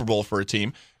win a Super Bowl for a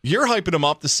team. You're hyping him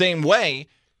up the same way.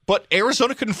 But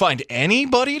Arizona couldn't find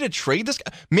anybody to trade this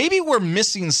guy. Maybe we're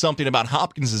missing something about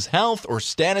Hopkins' health or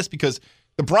status, because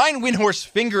the Brian Windhorst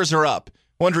fingers are up,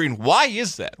 wondering why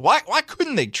is that? Why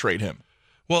couldn't they trade him?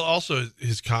 Well, also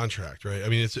his contract, right? I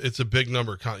mean, it's a big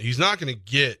number. He's not going to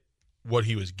get what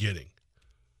he was getting.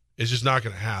 It's just not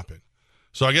going to happen.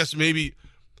 So I guess maybe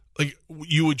like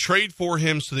you would trade for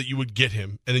him so that you would get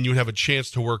him, and then you would have a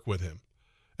chance to work with him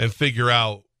and figure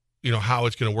out, how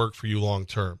it's going to work for you long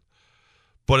term.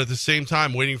 But at the same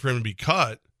time, waiting for him to be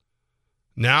cut,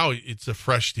 now it's a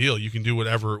fresh deal. You can do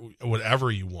whatever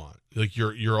you want. Like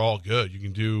you're all good. You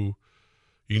can do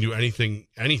anything.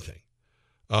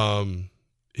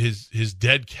 His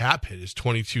dead cap hit is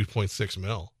 $22.6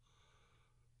 million.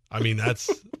 I mean,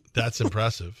 that's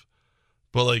impressive.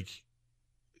 But like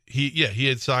he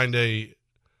had signed his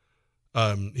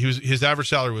average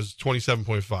salary was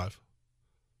 27.5.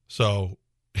 So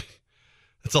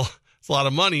it's a lot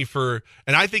of money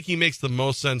and I think he makes the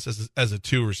most sense as a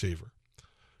 2 receiver,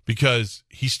 because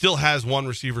he still has 1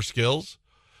 receiver skills,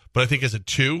 but I think as a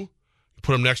 2,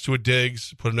 put him next to a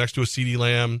Diggs, put him next to a CeeDee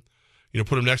Lamb,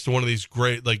 put him next to one of these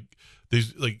great, like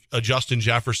a Justin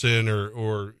Jefferson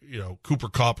or Cooper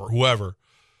Kupp or whoever.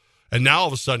 And now all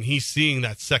of a sudden he's seeing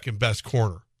that second best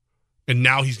corner. And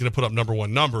now he's going to put up number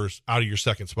one numbers out of your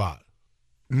second spot.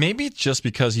 Maybe it's just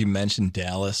because you mentioned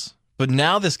Dallas, but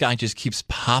now this guy just keeps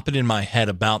popping in my head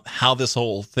about how this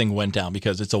whole thing went down,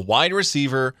 because it's a wide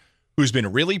receiver who's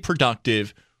been really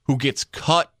productive, who gets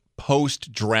cut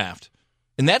post-draft.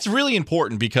 And that's really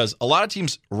important because a lot of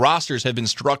teams' rosters have been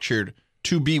structured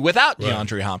to be without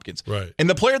DeAndre Hopkins. Right. And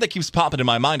the player that keeps popping in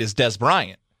my mind is Des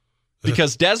Bryant.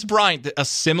 Because Des Bryant, a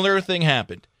similar thing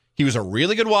happened. He was a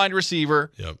really good wide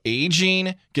receiver,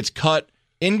 aging, gets cut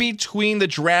in between the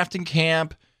draft and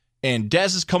camp, and Des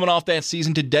is coming off that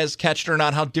season. Did Des catch it or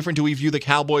not? How different do we view the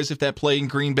Cowboys if that play in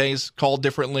Green Bay is called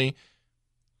differently?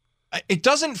 It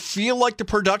doesn't feel like the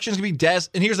production is going to be Des.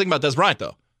 And here's the thing about Des Bryant,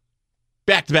 though.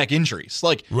 Back-to-back injuries.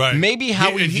 Maybe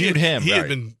how we viewed him. He had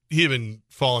been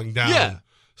falling down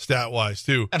stat-wise,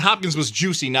 too. And Hopkins was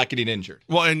juicy not getting injured.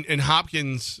 Well, and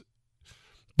Hopkins,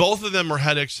 both of them were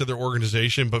headaches to their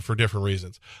organization, but for different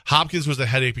reasons. Hopkins was a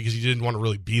headache because he didn't want to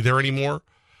really be there anymore.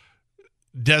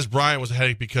 Des Bryant was a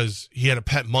headache because he had a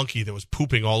pet monkey that was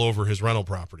pooping all over his rental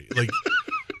property. Doing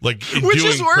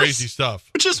crazy stuff.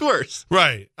 Which is worse.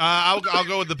 Right. I'll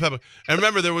go with the pet. And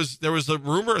remember, there was a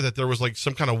rumor that there was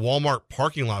some kind of Walmart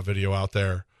parking lot video out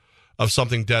there of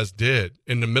something Des did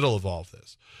in the middle of all of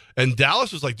this. And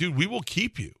Dallas was like, dude, we will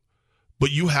keep you,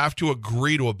 but you have to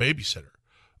agree to a babysitter,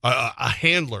 a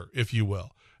handler, if you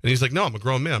will. And he's like, no, I'm a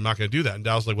grown man. I'm not going to do that. And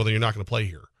Dallas was like, well, then you're not going to play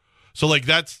here. So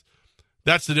that's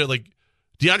the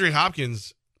DeAndre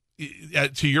Hopkins,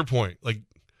 to your point,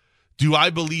 do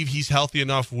I believe he's healthy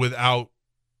enough without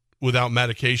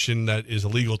medication that is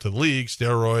illegal to the league,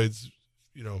 steroids,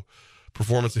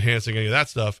 performance enhancing, any of that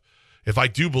stuff? If I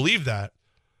do believe that,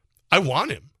 I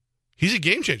want him. He's a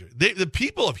game changer. The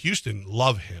people of Houston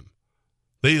love him.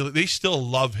 They still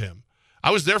love him. I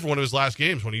was there for one of his last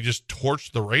games when he just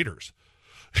torched the Raiders.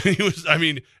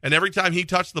 And every time he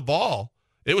touched the ball,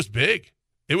 it was big.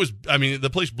 The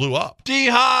place blew up.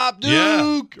 D-Hop,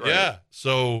 Duke. Yeah. Right. Yeah.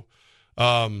 So,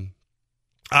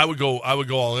 I would go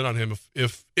all in on him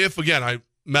if again, I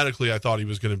thought he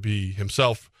was going to be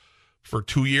himself for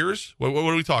 2 years. What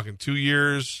are we talking? 2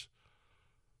 years,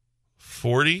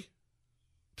 40?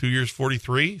 2 years,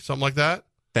 43? Something like that?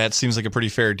 That seems like a pretty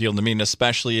fair deal to me, and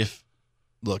especially if,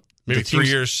 maybe 3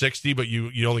 years, 60, but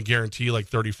you only guarantee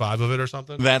 35 of it or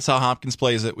something? That's how Hopkins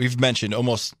plays it. We've mentioned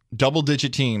almost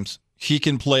double-digit teams. He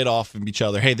can play it off of each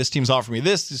other. Hey, this team's offering me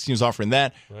this team's offering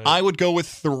that. Right. I would go with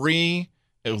 3.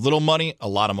 A little money, a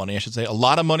lot of money, I should say. A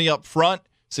lot of money up front.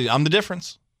 See, I'm the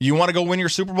difference. You want to go win your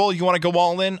Super Bowl? You want to go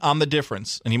all in? I'm the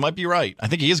difference. And he might be right. I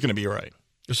think he is going to be right.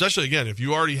 Especially, again, if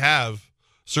you already have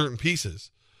certain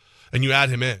pieces and you add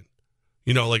him in.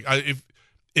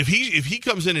 If he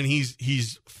comes in and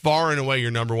he's far and away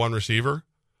your number one receiver,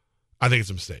 I think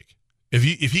it's a mistake.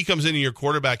 If he comes in and your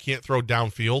quarterback can't throw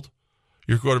downfield,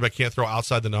 your quarterback can't throw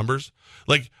outside the numbers,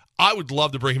 I would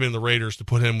love to bring him in the Raiders to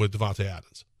put him with Devontae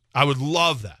Adams. I would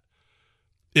love that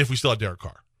if we still had Derek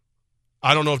Carr.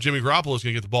 I don't know if Jimmy Garoppolo is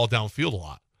going to get the ball downfield a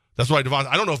lot. That's why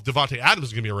I don't know if Devontae Adams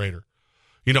is going to be a Raider,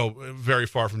 very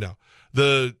far from now.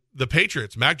 The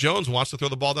Patriots, Mac Jones wants to throw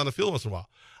the ball down the field once in a while.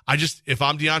 If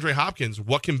I'm DeAndre Hopkins,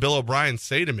 what can Bill O'Brien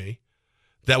say to me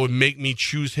that would make me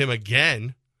choose him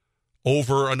again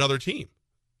over another team?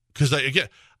 Because,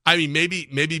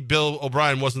 maybe Bill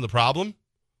O'Brien wasn't the problem.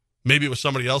 Maybe it was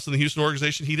somebody else in the Houston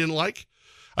organization he didn't like.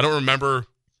 I don't remember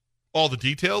all the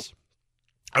details.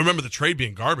 I remember the trade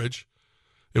being garbage.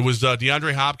 It was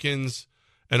DeAndre Hopkins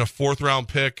and a 4th-round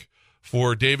pick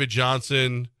for David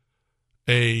Johnson,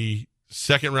 a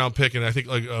 2nd-round pick, and I think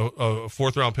a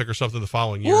 4th-round pick or something the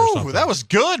following year. Ooh, or something. That was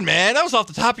good, man. That was off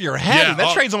the top of your head. Yeah,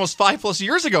 that trade's almost 5+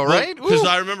 years ago, right? Because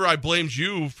I remember I blamed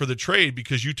you for the trade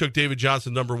because you took David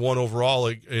Johnson number 1 overall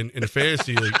in a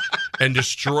fantasy league and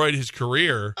destroyed his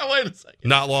career. Oh, wait a second.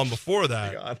 Not long before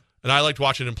that. Oh, and I liked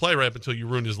watching him play right up until you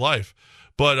ruined his life.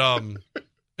 But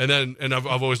and I've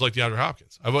always liked DeAndre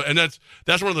Hopkins. And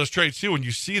that's one of those trades too. When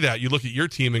you see that, you look at your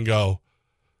team and go,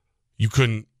 you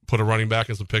couldn't put a running back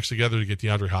and some picks together to get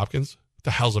DeAndre Hopkins? What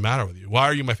the hell's the matter with you? Why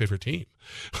are you my favorite team?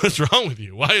 What's wrong with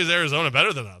you? Why is Arizona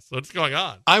better than us? What's going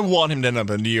on? I want him to end up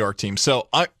a New York team. So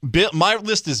my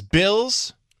list is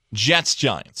Bills, Jets,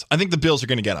 Giants. I think the Bills are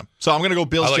going to get him. So I'm going to go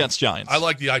Bills, Jets, Giants. I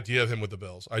like the idea of him with the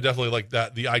Bills. I definitely like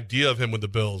that. The idea of him with the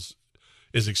Bills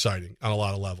is exciting on a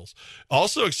lot of levels.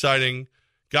 Also exciting,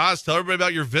 guys, tell everybody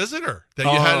about your visitor that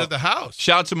you had at the house.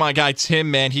 Shout out to my guy, Tim,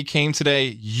 man. He came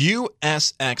today,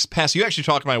 USX Pest. You actually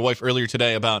talked to my wife earlier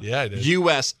today about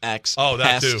USX Oh,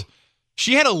 that Pest. too.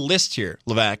 She had a list here,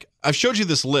 Levac. I've showed you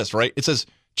this list, right? It says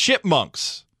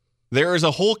chipmunks. There is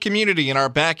a whole community in our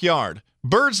backyard.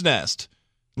 Bird's nest.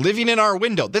 Living in our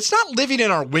window. That's not living in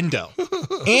our window.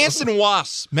 Ants and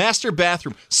wasps, master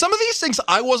bathroom. Some of these things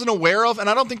I wasn't aware of, and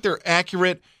I don't think they're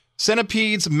accurate.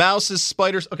 Centipedes, mouses,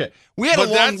 spiders. Okay, we had a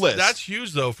long list. That's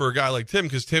huge, though, for a guy like Tim,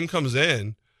 because Tim comes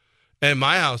in, and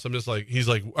my house, I'm just like, he's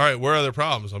like, all right, where are there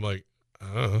problems? I'm like,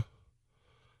 I don't know.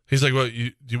 He's like,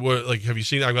 have you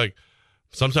seen? I'm like,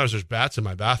 sometimes there's bats in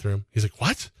my bathroom. He's like,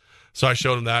 what? So I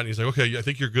showed him that, and he's like, okay, I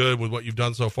think you're good with what you've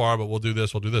done so far, but we'll do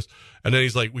this. And then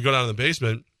he's like, we go down in the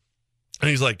basement, and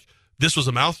he's like, this was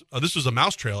a mouse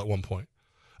trail at one point.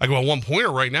 I go, at one point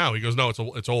or right now? He goes, no,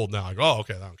 it's old now. I go, oh,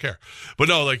 okay, I don't care. But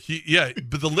no, like,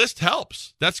 but the list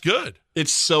helps. That's good.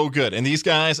 It's so good. And these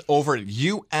guys over at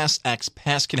USX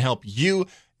Pest can help you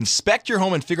inspect your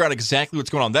home and figure out exactly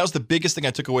what's going on. That was the biggest thing I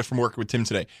took away from working with Tim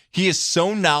today. He is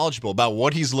so knowledgeable about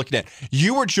what he's looking at.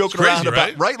 You were joking around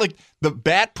about, right? Like the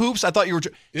bat poops. I thought you were.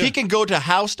 Yeah. He can go to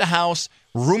house,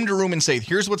 room to room, and say,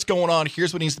 here's what's going on,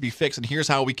 here's what needs to be fixed, and here's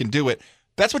how we can do it.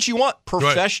 That's what you want.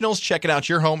 Professionals checking out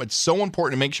your home. It's so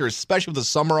important to make sure, especially with the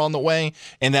summer on the way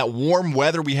and that warm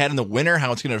weather we had in the winter,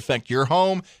 how it's going to affect your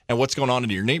home and what's going on in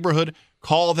your neighborhood.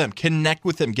 Call them, connect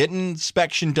with them, get an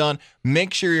inspection done.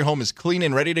 Make sure your home is clean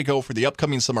and ready to go for the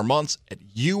upcoming summer months at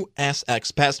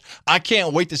USX Pest. I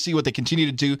can't wait to see what they continue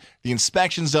to do. The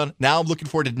inspection's done. Now I'm looking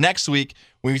forward to next week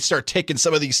when we start taking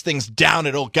some of these things down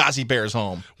at old Ghazi Bear's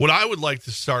home. What I would like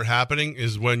to start happening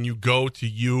is when you go to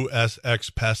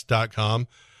usxpest.com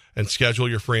and schedule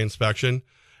your free inspection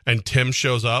and Tim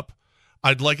shows up,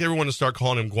 I'd like everyone to start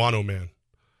calling him Guano Man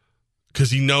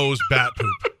because he knows bat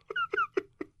poop.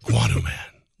 Guano Man.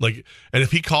 Like, and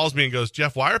if he calls me and goes,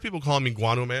 Jeff, why are people calling me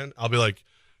Guano Man? I'll be like,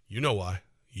 you know why.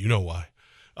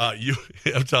 I'm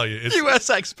telling you. It's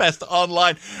USX Pest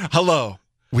Online. Hello.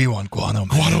 We want Guano Man.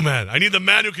 Guano Man. I need the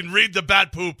man who can read the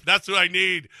bat poop. That's what I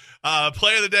need.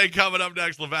 Play of the day coming up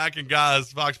next. Levac and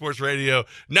Gaz, Fox Sports Radio,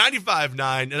 95.9,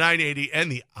 980,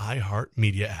 and the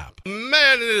iHeartMedia app.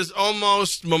 Man, it is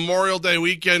almost Memorial Day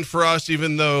weekend for us,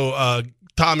 even though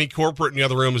Tommy Corporate in the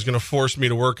other room is going to force me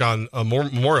to work on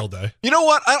Memorial Day. You know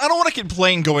what? I don't want to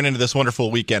complain going into this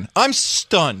wonderful weekend. I'm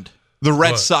stunned. The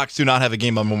Red Sox do not have a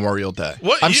game on Memorial Day.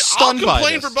 What? I'm stunned by this. I'll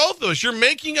complain for both of us. You're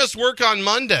making us work on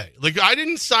Monday. Like, I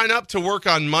didn't sign up to work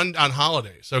on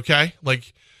holidays, okay?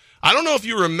 Like, I don't know if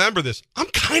you remember this. I'm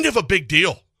kind of a big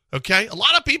deal, okay? A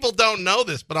lot of people don't know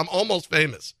this, but I'm almost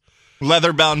famous.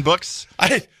 Leather-bound books?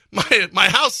 My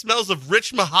house smells of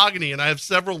rich mahogany, and I have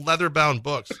several leather-bound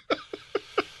books.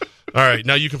 All right,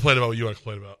 now you complain about what you want to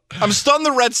complain about. I'm stunned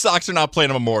the Red Sox are not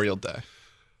playing on Memorial Day.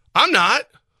 I'm not.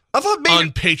 I thought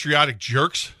unpatriotic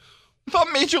jerks. I thought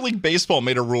Major League Baseball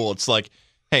made a rule. It's like,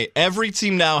 hey, every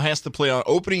team now has to play on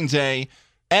opening day.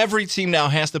 Every team now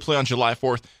has to play on July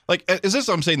 4th. Like, is this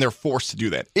what I'm saying? They're forced to do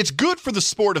that. It's good for the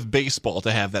sport of baseball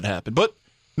to have that happen. But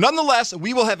nonetheless,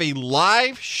 we will have a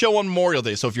live show on Memorial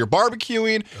Day. So if you're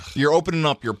barbecuing, you're opening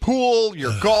up your pool,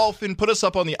 you're golfing, put us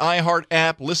up on the iHeart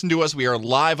app. Listen to us. We are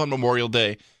live on Memorial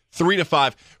Day, 3 to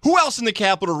 5. Who else in the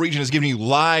Capital Region is giving you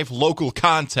live local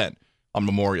content on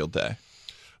Memorial Day?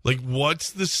 Like,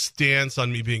 what's the stance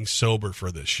on me being sober for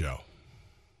this show?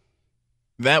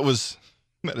 That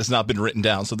has not been written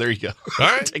down, so there you go. All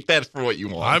right. Take that for what you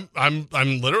want. I'm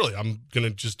gonna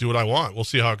just do what I want. We'll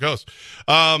see how it goes.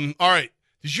 All right.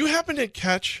 Did you happen to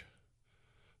catch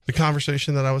the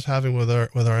conversation that I was having with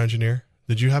our engineer?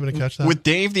 Did you happen to catch that? With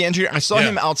Dave, the engineer? I saw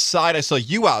him outside. I saw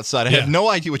you outside. I had no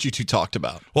idea what you two talked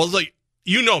about. Well, it's like,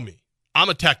 you know me. I'm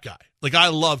a tech guy. Like, I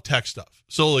love tech stuff.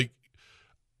 So, like,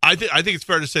 I think it's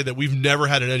fair to say that we've never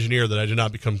had an engineer that I did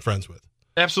not become friends with.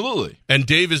 Absolutely. And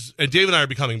Dave and I are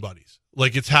becoming buddies.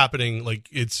 Like, it's happening. Like,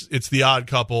 it's the odd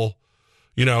couple.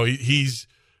 You know, he's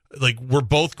like, we're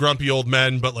both grumpy old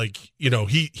men, but, like, you know,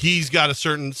 he's got a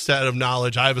certain set of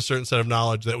knowledge. I have a certain set of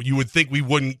knowledge that you would think we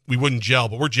wouldn't gel,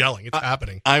 but we're gelling. It's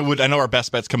happening. I know our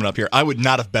best bet's coming up here. I would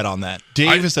not have bet on that.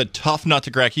 Dave is a tough nut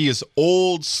to crack. He is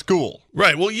old school.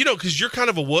 Right. Well, you know, because you're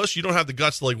kind of a wuss. You don't have the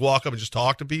guts to, like, walk up and just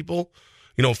talk to people.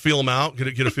 You know, feel them out,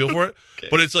 get a feel for it. Okay.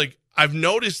 But it's like, I've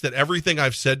noticed that everything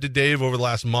I've said to Dave over the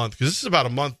last month, because this is about a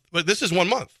month, but this is 1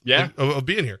 month of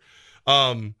being here.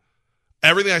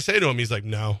 Everything I say to him, he's like,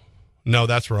 no,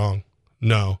 that's wrong.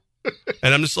 No.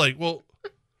 And I'm just like, well,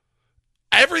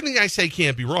 everything I say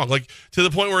can't be wrong. Like, to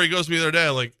the point where he goes to me the other day,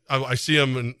 like, I see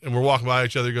him and we're walking by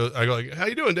each other. I go like, how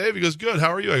you doing, Dave? He goes, good.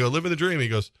 How are you? I go, living the dream. He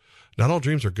goes, not all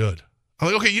dreams are good. I'm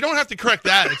like, okay, you don't have to correct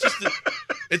that. It's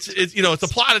just, it's you know, it's a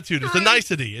platitude. It's a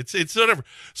nicety. It's whatever.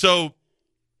 So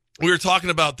we were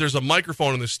talking about, there's a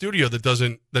microphone in the studio that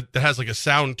has like a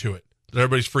sound to it that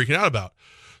everybody's freaking out about.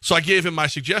 So I gave him my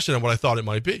suggestion on what I thought it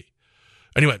might be.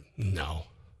 And he went, no.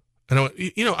 And I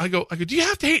went, I go, do you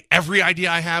have to hate every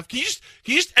idea I have? Can you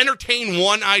just entertain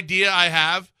one idea I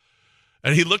have?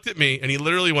 And he looked at me and he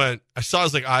literally went, I saw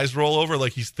his eyes roll over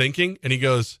like he's thinking. And he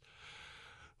goes,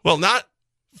 well, not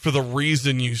for the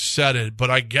reason you said it, but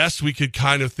I guess we could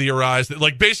kind of theorize that.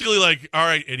 Basically, all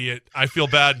right, idiot, I feel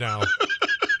bad now.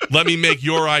 Let me make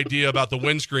your idea about the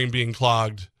windscreen being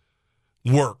clogged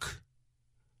work.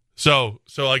 So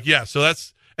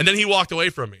that's, and then he walked away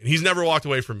from me. And he's never walked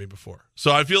away from me before.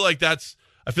 So I feel like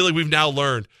we've now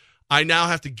learned. I now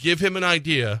have to give him an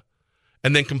idea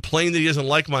and then complain that he doesn't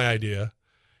like my idea.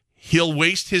 He'll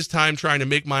waste his time trying to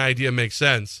make my idea make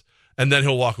sense, and then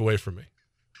he'll walk away from me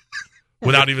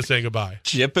without even saying goodbye.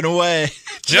 Chipping away.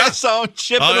 Just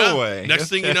chipping away. Next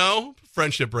thing you know,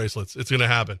 friendship bracelets. It's going to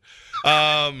happen.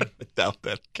 Doubt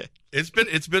that. Okay. It's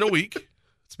been a week.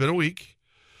 It's been a week.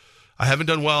 I haven't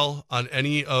done well on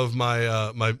any of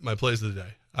my my plays of the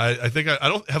day. I think I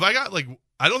don't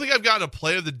think I've gotten a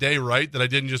play of the day right that I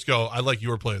didn't just go, I like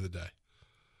your play of the day.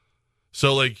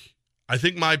 So I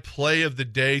think my play of the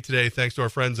day today, thanks to our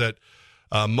friends at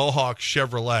Mohawk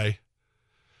Chevrolet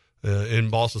in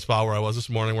Ballston Spa, where I was this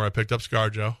morning, where I picked up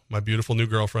ScarJo, my beautiful new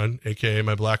girlfriend, aka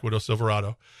my Black Widow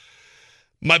Silverado.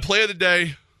 My play of the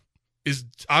day is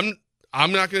I'm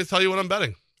not going to tell you what I'm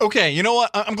betting. Okay, you know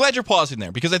what? I'm glad you're pausing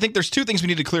there, because I think there's two things we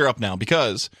need to clear up now,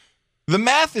 because the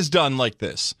math is done like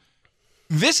this.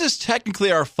 This is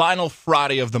technically our final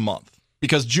Friday of the month,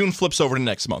 because June flips over to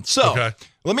next month. So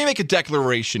Let me make a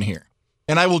declaration here,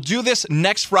 and I will do this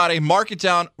next Friday. Mark it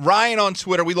down. Ryan on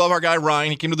Twitter. We love our guy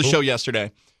Ryan. He came to the show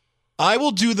yesterday. I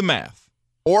will do the math,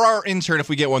 or our intern if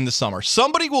we get one this summer.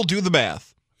 Somebody will do the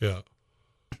math. Yeah.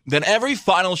 Then every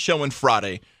final show in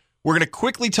Friday, we're going to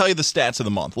quickly tell you the stats of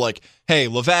the month. Like, hey,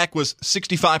 Levac was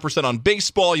 65% on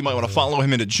baseball. You might want to follow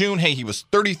him into June. Hey, he was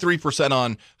 33%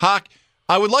 on hockey.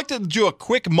 I would like to do a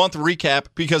quick month recap,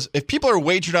 because if people are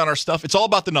wagering on our stuff, it's all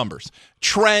about the numbers,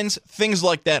 trends, things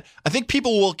like that. I think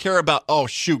people will care about, oh,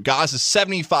 shoot, Gaz is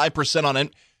 75% on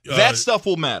it. That stuff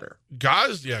will matter.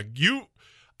 Gaz, yeah, you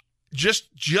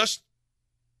just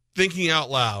thinking out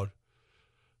loud,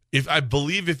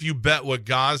 if you bet what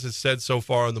Gaz has said so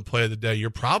far on the play of the day, you're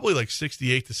probably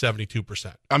 68 to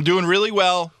 72%. I'm doing really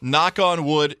well, knock on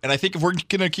wood, and I think if we're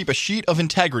going to keep a sheet of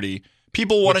integrity,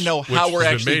 people want to know how we're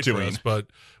actually doing. Us, but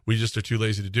we just are too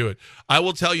lazy to do it. I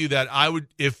will tell you that I would,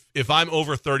 if I'm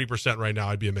over 30% right now,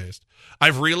 I'd be amazed.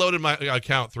 I've reloaded my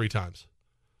account 3 times.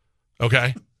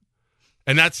 Okay?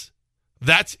 And that's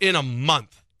in a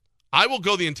month. I will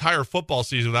go the entire football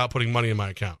season without putting money in my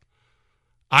account.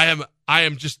 I'm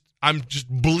just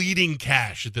bleeding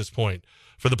cash at this point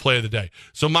for the play of the day.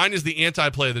 So mine is the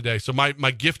anti-play of the day. So my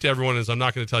gift to everyone is I'm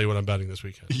not going to tell you what I'm betting this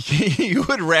weekend. You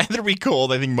would rather be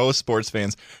cold, I think most sports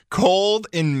fans, cold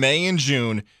in May and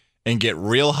June and get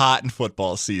real hot in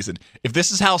football season. If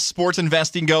this is how sports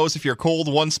investing goes, if you're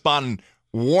cold one spot and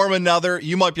warm another,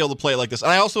 you might be able to play like this.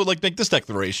 And I also like to make this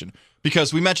declaration,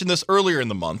 because we mentioned this earlier in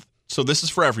the month, so this is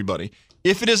for everybody.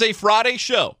 If it is a Friday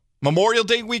show, Memorial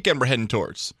Day weekend we're heading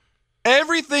towards,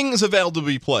 everything is available to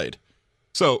be played.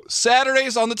 So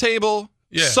Saturday's on the table,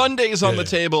 Sunday's on the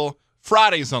table,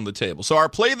 Friday's on the table. So our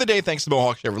play of the day, thanks to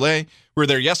Mohawk Chevrolet, we were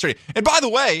there yesterday. And by the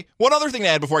way, one other thing to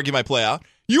add before I give my play out,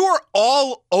 you are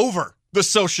all over the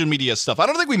social media stuff. I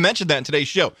don't think we mentioned that in today's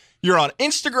show. You're on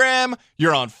Instagram,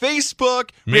 you're on Facebook,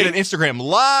 we had an Instagram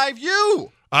Live,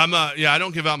 I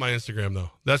don't give out my Instagram,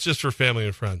 though. That's just for family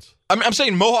and friends. I'm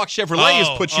saying Mohawk Chevrolet has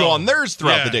put you on theirs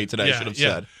throughout the day today, I should have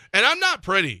said. And I'm not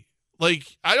pretty.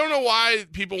 I don't know why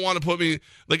people want to put me...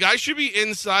 I should be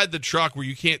inside the truck where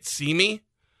you can't see me.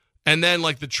 And then,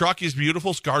 the truck is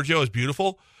beautiful. ScarJo is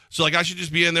beautiful. So, I should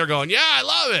just be in there going, yeah, I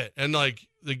love it. And,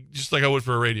 just like I would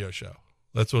for a radio show.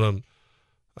 That's what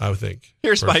I would think.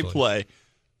 Here's my play.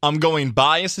 I'm going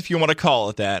bias, if you want to call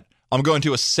it that. I'm going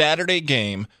to a Saturday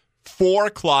game, 4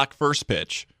 o'clock first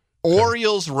pitch.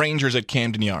 Orioles-Rangers at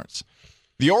Camden Yards.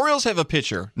 The Orioles have a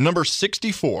pitcher, number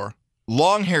 64,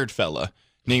 long-haired fella,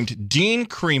 named Dean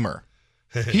Creamer.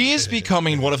 He is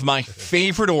becoming one of my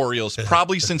favorite Orioles,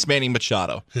 probably since Manny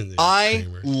Machado. I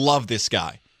love this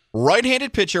guy.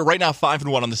 Right-handed pitcher, right now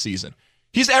 5-1 on the season.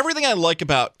 He's everything I like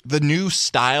about the new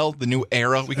style, the new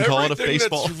era, we can call it, of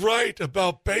baseball. Everything that's right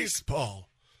about baseball.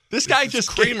 This guy just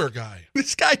Creamer guy.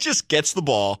 This guy just gets the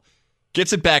ball,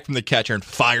 gets it back from the catcher, and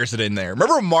fires it in there.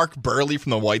 Remember Mark Burley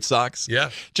from the White Sox? Yeah.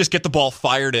 Just get the ball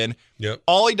fired in. Yep.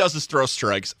 All he does is throw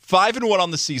strikes. 5-1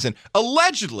 on the season.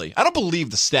 Allegedly, I don't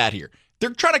believe the stat here.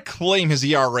 They're trying to claim his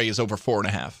ERA is over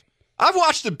 4.5. I've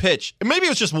watched him pitch, and maybe it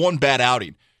was just one bad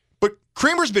outing. But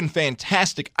Creamer's been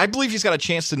fantastic. I believe he's got a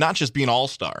chance to not just be an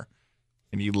all-star.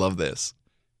 And you love this.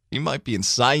 He might be in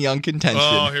Cy Young contention.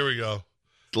 Oh, here we go.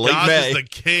 Late Goss May. is the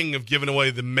king of giving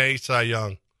away the May Cy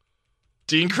Young.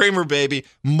 Dean Kramer, baby.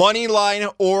 Money line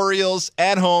Orioles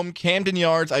at home, Camden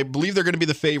Yards. I believe they're going to be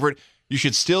the favorite. You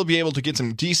should still be able to get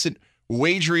some decent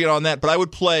wagering on that, but I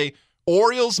would play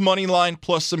Orioles money line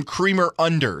plus some Creamer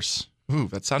unders. Ooh,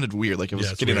 that sounded weird, like it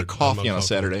was getting weird. a coffee on a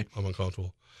Saturday. I'm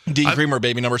uncomfortable. Dean Kramer,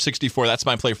 baby, number 64. That's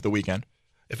my play for the weekend.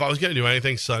 If I was going to do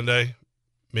anything Sunday,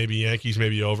 maybe Yankees,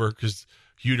 maybe over, because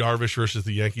Hugh Darvish versus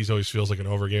the Yankees always feels like an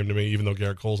over game to me, even though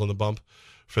Garrett Cole's on the bump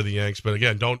for the Yanks. But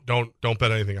again, don't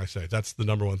bet anything I say. That's the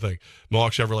number one thing.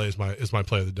 Mohawk Chevrolet is my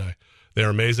play of the day. They're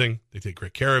amazing. They take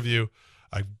great care of you.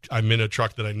 I'm in a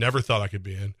truck that I never thought I could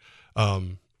be in,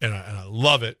 and I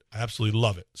love it. I absolutely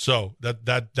love it. So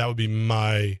that would be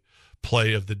my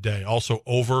play of the day. Also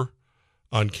over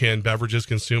on canned beverages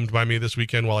consumed by me this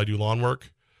weekend while I do lawn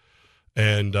work,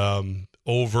 and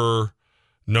over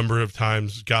number of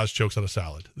times Goss chokes on a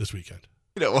salad this weekend.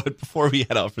 You know what? Before we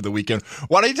head out for the weekend,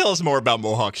 why don't you tell us more about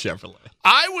Mohawk Chevrolet?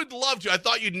 I would love to. I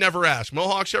thought you'd never ask.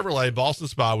 Mohawk Chevrolet, Boston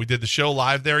Spa. We did the show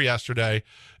live there yesterday.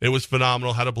 It was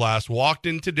phenomenal. Had a blast. Walked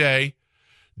in today.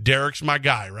 Derek's my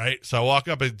guy, right? So I walk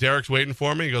up and Derek's waiting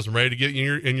for me. He goes, I'm ready to get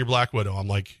you in your Black Widow. I'm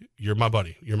like, you're my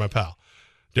buddy. You're my pal.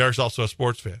 Derek's also a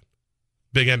sports fan.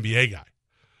 Big NBA guy.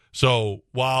 So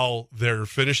while they're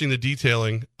finishing the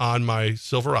detailing on my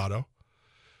Silverado,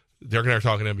 Derek and I are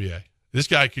talking NBA. This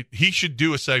guy he should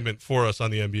do a segment for us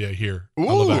on the NBA here.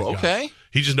 Ooh, okay.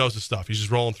 He just knows his stuff. He's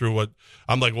just rolling through what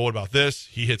I'm like. Well, what about this?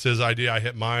 He hits his idea. I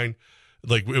hit mine.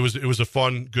 Like it was a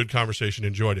fun, good conversation.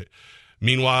 Enjoyed it.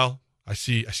 Meanwhile, I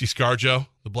see ScarJo,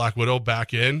 the Black Widow,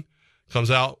 back in. Comes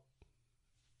out.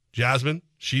 Jasmine.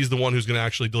 She's the one who's going to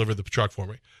actually deliver the truck for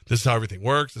me. This is how everything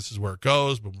works. This is where it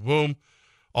goes. Boom, boom, boom.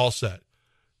 All set.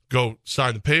 Go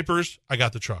sign the papers. I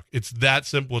got the truck. It's that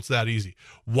simple. It's that easy.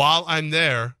 While I'm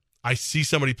there, I see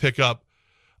somebody pick up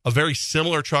a very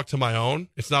similar truck to my own.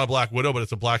 It's not a Black Widow, but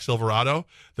it's a black Silverado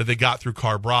that they got through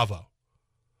Car Bravo.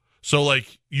 So,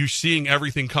 like, you're seeing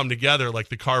everything come together. Like,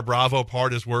 the Car Bravo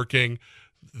part is working.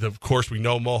 Of course, we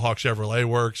know Mohawk Chevrolet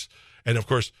works. And, of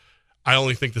course, I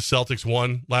only think the Celtics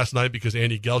won last night because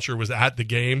Andy Gelcher was at the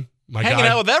game. Hanging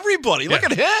out with everybody. Look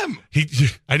at him.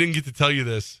 I didn't get to tell you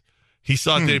this. He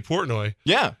saw Dave Portnoy.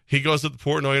 Yeah. He goes up to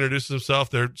Portnoy, introduces himself.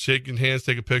 They're shaking hands,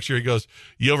 take a picture. He goes,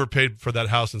 you overpaid for that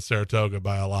house in Saratoga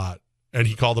by a lot. And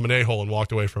he called him an a-hole and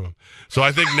walked away from him. So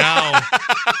I think now,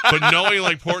 but knowing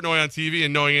like Portnoy on TV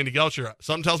and knowing Andy Gelcher,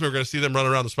 something tells me we're going to see them run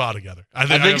around the spa together. I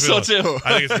think so too.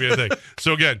 I think it's going to be a thing.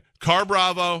 So again, Car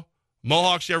Bravo,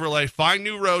 Mohawk Chevrolet, find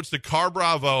new roads to Car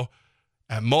Bravo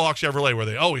at Mohawk Chevrolet, where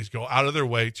they always go out of their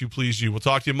way to please you. We'll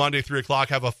talk to you Monday, 3 o'clock.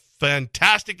 Have a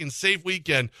fantastic and safe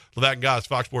weekend. Levac and Goss,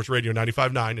 Fox Sports Radio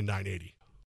 95.9 and 980.